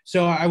 Absolutely.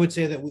 So I would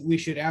say that we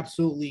should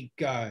absolutely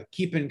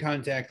keep in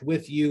contact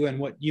with you and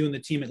what you and the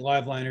team at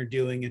Liveline are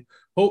doing, and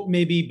hope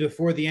maybe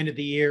before the end of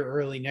the year,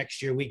 early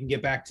next year, we can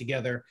get back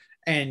together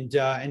and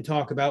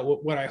talk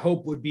about what I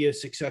hope would be a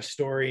success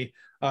story.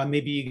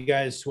 Maybe you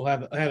guys will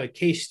have a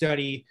case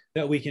study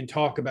that we can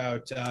talk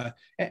about.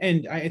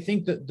 And I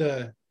think that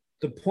the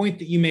point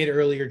that you made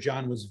earlier,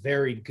 John, was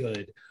very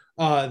good.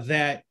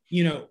 That,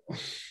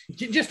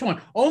 just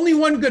only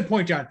one good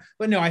point, John.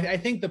 But no, I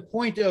think the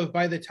point of,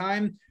 by the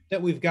time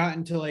that we've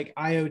gotten to like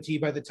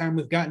IoT, by the time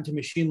we've gotten to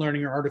machine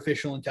learning or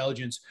artificial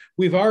intelligence,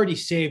 we've already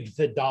saved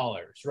the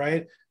dollars,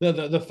 right?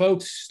 The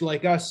folks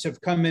like us have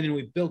come in and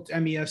we've built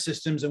MES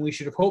systems, and we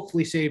should have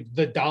hopefully saved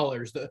the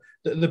dollars,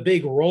 the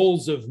big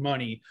rolls of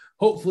money.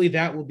 Hopefully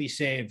that will be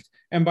saved.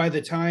 And by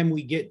the time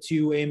we get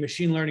to a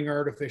machine learning or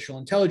artificial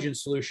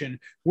intelligence solution,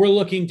 we're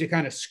looking to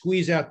kind of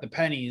squeeze out the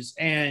pennies,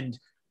 and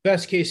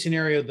best case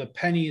scenario, the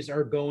pennies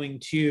are going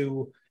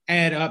to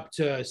add up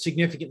to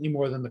significantly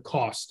more than the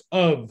cost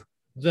of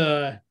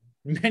the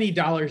many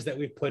dollars that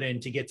we've put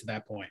in to get to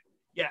that point.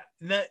 Yeah,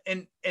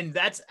 and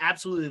that's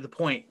absolutely the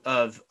point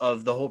of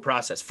the whole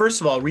process.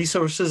 First of all,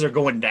 resources are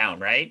going down,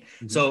 right?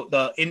 Mm-hmm. So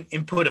the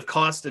input of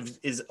cost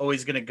is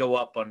always going to go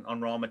up on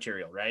raw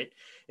material, right?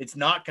 It's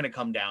not going to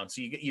come down.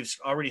 So you've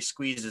already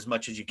squeezed as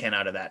much as you can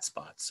out of that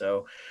spot.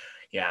 So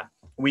yeah,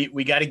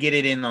 we got to get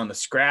it in on the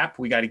scrap.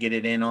 We got to get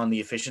it in on the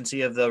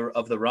efficiency of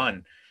the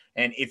run.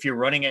 And if you're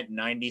running at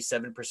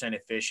 97%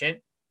 efficient,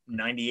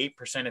 98%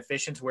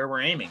 efficient is where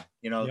we're aiming,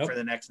 for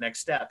the next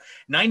step.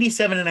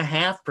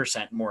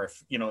 97.5% more,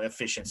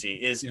 efficiency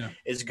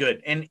is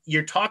good. And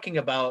you're talking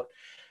about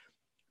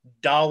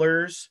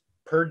dollars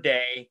per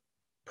day,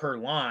 per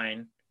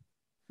line,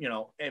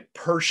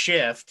 per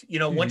shift.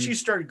 Mm-hmm. Once you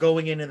start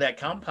going into that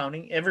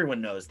compounding,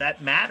 everyone knows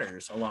that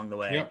matters along the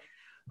way. Yep.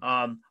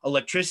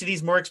 Electricity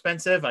is more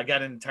expensive. I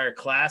got an entire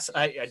class.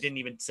 I didn't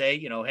even say,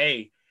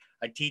 hey,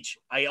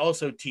 I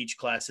also teach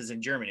classes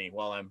in Germany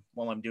while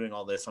I'm doing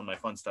all this on my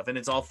fun stuff, and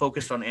it's all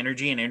focused on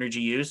energy and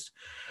energy use.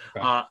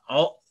 Okay.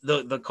 All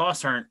the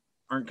costs aren't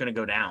going to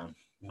go down.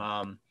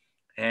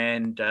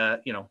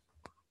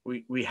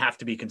 We have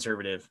to be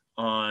conservative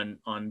on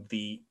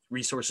the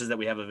resources that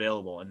we have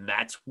available, and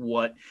that's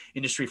what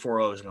Industry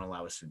 4.0 is going to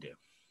allow us to do.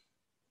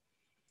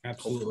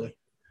 Absolutely.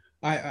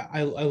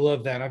 I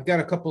love that. I've got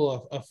a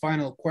couple of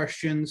final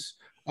questions.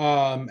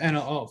 And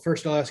I'll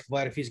ask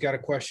Vlad if he's got a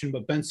question,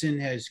 but Benson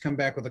has come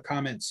back with a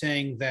comment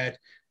saying that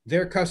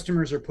their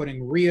customers are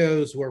putting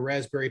Rios where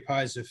Raspberry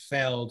Pis have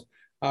failed,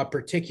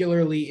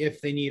 particularly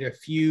if they need a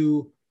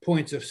few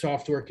points of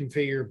software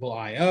configurable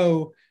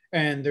I/O.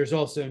 And there's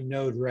also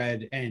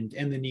Node-RED and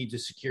the need to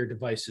secure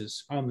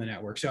devices on the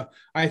network. So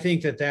I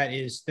think that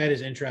is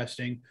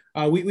interesting.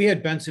 We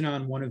had Benson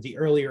on one of the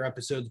earlier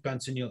episodes.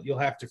 Benson, you'll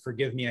have to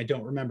forgive me. I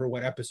don't remember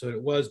what episode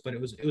it was, but it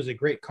was a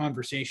great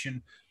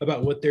conversation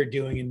about what they're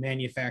doing in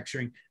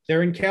manufacturing.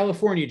 They're in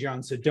California,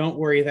 John, so don't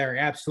worry. They're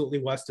absolutely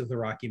west of the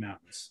Rocky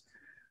Mountains.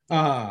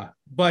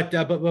 But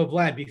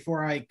Vlad,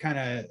 before I kind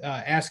of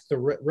ask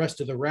the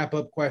rest of the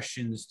wrap-up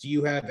questions, do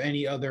you have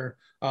any other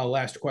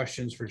last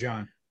questions for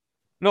John?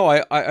 No,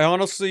 I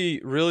honestly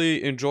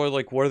really enjoy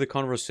like where the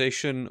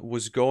conversation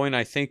was going.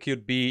 I think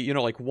it'd be,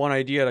 like one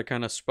idea that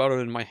kind of sprouted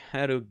in my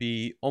head. It would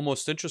be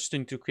almost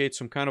interesting to create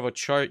some kind of a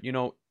chart,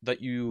 that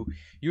you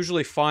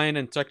usually find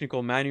in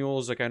technical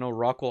manuals. Like I know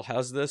Rockwell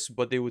has this,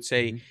 but they would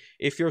say, Mhm.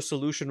 if your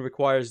solution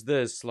requires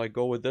this, like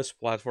go with this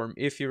platform.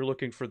 If you're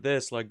looking for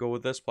this, like go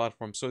with this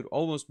platform. So it'd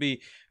almost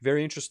be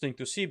very interesting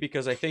to see,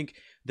 because I think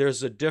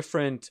there's a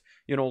different,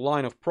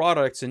 line of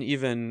products, and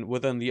even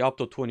within the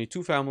Opto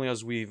 22 family,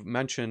 as we've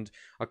mentioned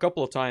a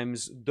couple of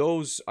times,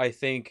 those I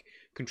think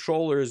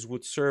controllers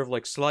would serve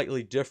like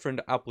slightly different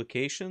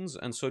applications.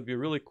 And so it'd be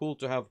really cool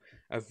to have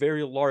a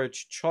very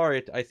large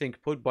chart, I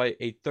think, put by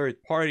a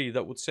third party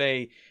that would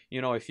say,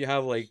 if you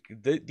have like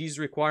these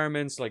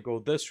requirements, like go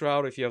this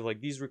route. If you have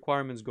like these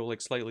requirements, go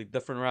like slightly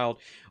different route.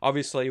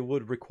 Obviously it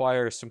would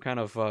require some kind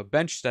of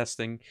bench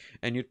testing,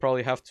 and you'd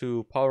probably have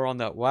to power on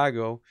that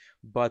Wago.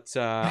 But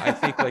I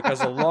think like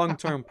as a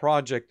long-term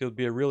project, it would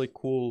be a really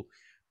cool,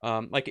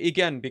 like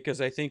again,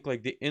 because I think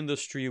like the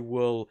industry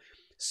will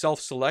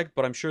self-select,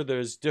 but I'm sure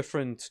there's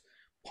different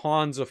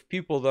ponds of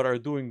people that are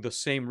doing the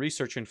same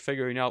research and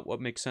figuring out what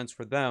makes sense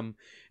for them.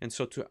 And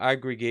so to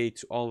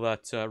aggregate all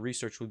that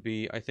research would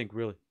be, I think,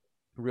 really,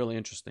 really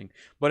interesting.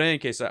 But in any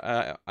case,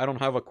 I don't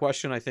have a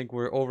question. I think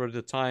we're over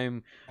the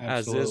time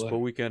as is, but Absolutely.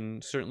 we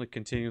can certainly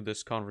continue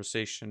this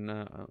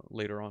conversation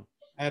later on.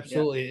 Yeah.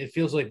 Absolutely. It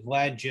feels like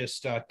Vlad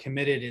just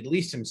committed, at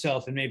least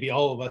himself and maybe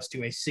all of us,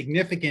 to a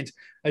significant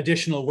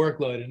additional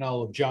workload in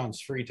all of John's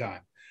free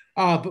time.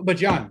 But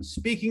John,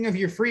 speaking of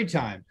your free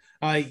time,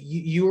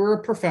 you were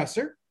a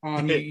professor.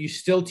 You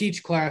still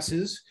teach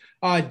classes.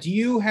 Do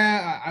you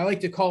have, I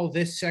like to call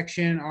this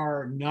section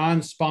our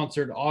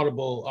non-sponsored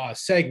Audible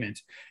segment,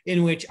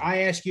 in which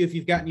I ask you if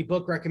you've got any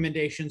book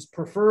recommendations,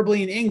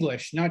 preferably in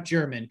English, not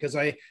German, because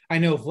I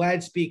know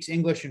Vlad speaks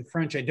English and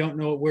French. I don't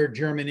know where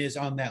German is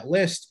on that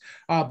list.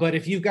 But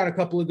if you've got a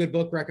couple of good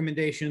book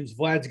recommendations,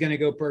 Vlad's going to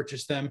go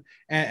purchase them,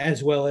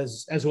 as well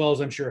as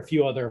I'm sure a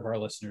few other of our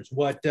listeners.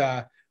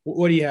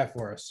 What do you have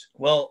for us?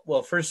 Well,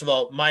 first of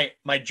all,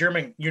 my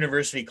German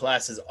university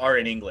classes are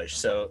in English,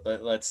 so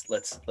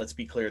let's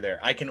be clear there.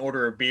 I can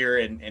order a beer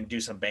and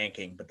do some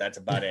banking, but that's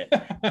about it.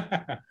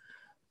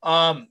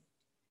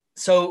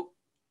 So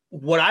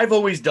what I've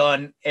always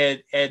done,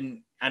 and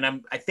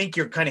I think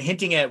you're kind of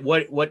hinting at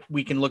what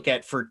we can look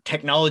at for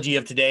technology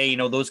of today,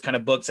 those kind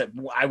of books that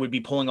I would be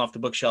pulling off the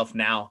bookshelf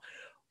now.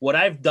 What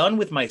I've done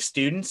with my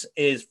students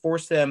is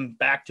force them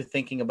back to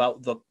thinking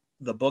about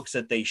the books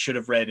that they should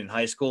have read in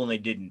high school and they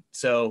didn't.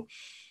 So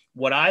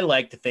what I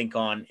like to think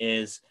on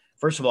is,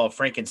 first of all,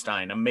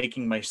 Frankenstein. I'm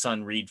making my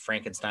son read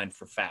Frankenstein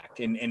for fact,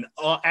 and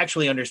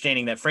actually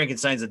understanding that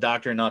Frankenstein's the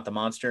doctor and not the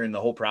monster, and the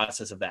whole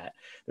process of that.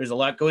 There's a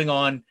lot going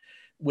on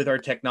with our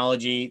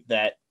technology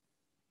that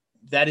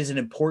is an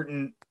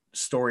important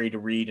story to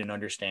read and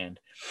understand.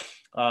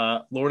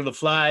 Lord of the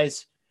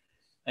Flies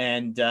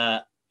and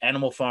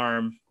Animal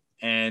Farm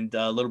and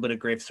a little bit of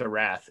Grapes of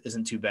Wrath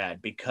isn't too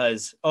bad,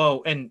 because,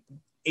 and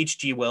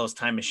H.G. Wells'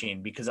 Time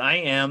Machine, because I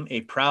am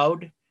a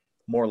proud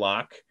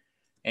Morlock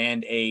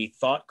and a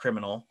thought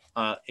criminal,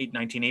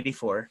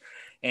 1984,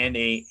 and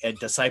a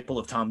disciple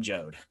of Tom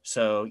Joad.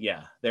 So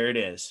yeah, there it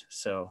is.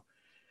 So,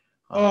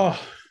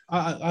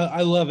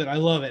 I love it. I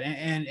love it.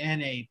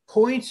 And a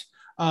point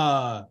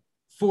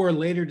for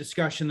later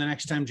discussion the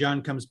next time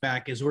John comes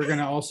back is we're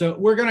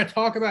gonna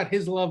talk about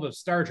his love of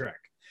Star Trek.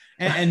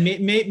 And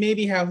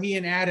maybe how he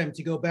and Adam,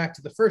 to go back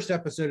to the first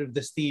episode of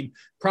this theme,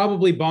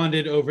 probably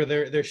bonded over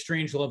their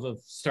strange love of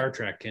Star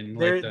Trek. And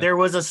there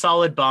was a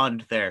solid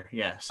bond there.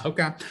 Yes.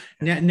 Okay.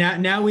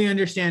 Now we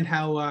understand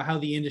how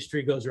the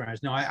industry goes around.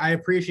 No, I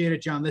appreciate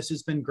it, John. This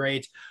has been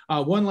great.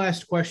 One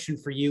last question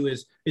for you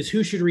is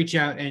who should reach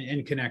out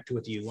and connect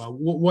with you?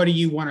 What do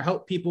you want to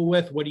help people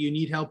with? What do you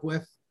need help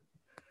with?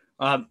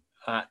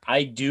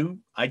 I do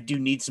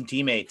need some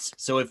teammates.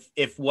 So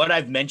if what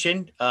I've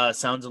mentioned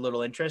sounds a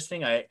little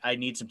interesting, I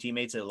need some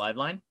teammates at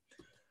Liveline.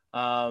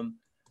 I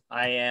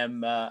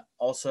am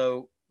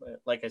also,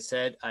 like I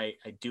said, I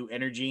do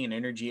energy and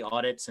energy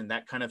audits and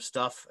that kind of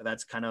stuff.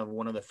 That's kind of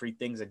one of the free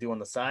things I do on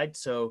the side.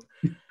 So,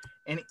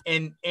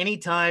 and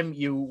anytime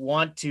you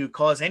want to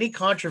cause any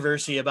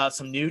controversy about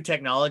some new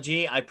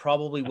technology, I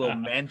probably will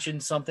mention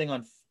something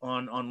on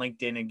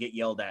LinkedIn and get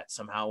yelled at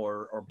somehow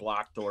or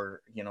blocked,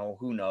 or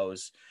who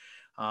knows.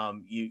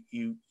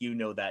 You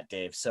know that,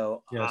 Dave.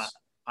 So yes.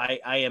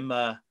 I am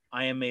a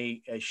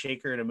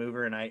shaker and a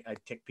mover, and I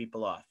tick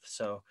people off.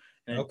 So,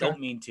 and I don't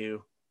mean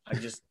to. I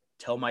just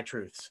tell my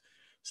truths.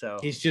 So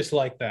he's just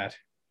like that.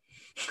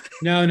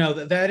 No,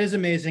 that is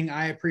amazing.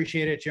 I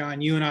appreciate it,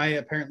 John. You and I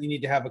apparently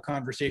need to have a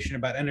conversation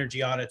about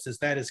energy audits, as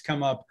that has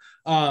come up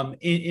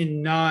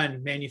in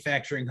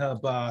non-manufacturing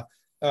hub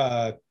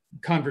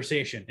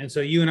conversation. And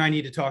so you and I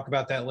need to talk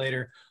about that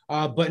later.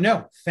 But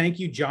no, thank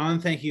you, John.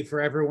 Thank you for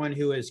everyone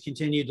who has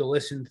continued to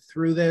listen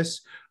through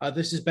this.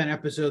 This has been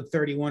episode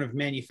 31 of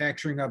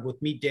Manufacturing Hub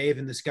with me, Dave,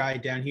 and this guy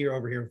down here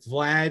over here,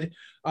 Vlad.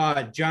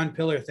 John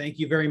Pillar, thank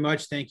you very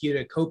much. Thank you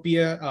to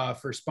Copia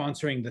for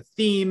sponsoring the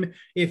theme.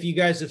 If you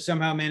guys have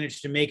somehow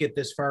managed to make it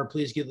this far,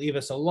 please leave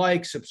us a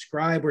like,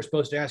 subscribe. We're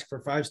supposed to ask for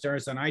 5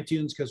 stars on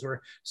iTunes because we're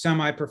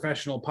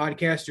semi-professional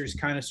podcasters,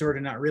 kind of, sort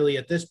of, not really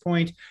at this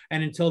point.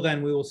 And until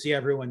then, we will see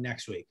everyone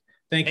next week.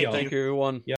 Thank you all. Thank you, everyone. Yep.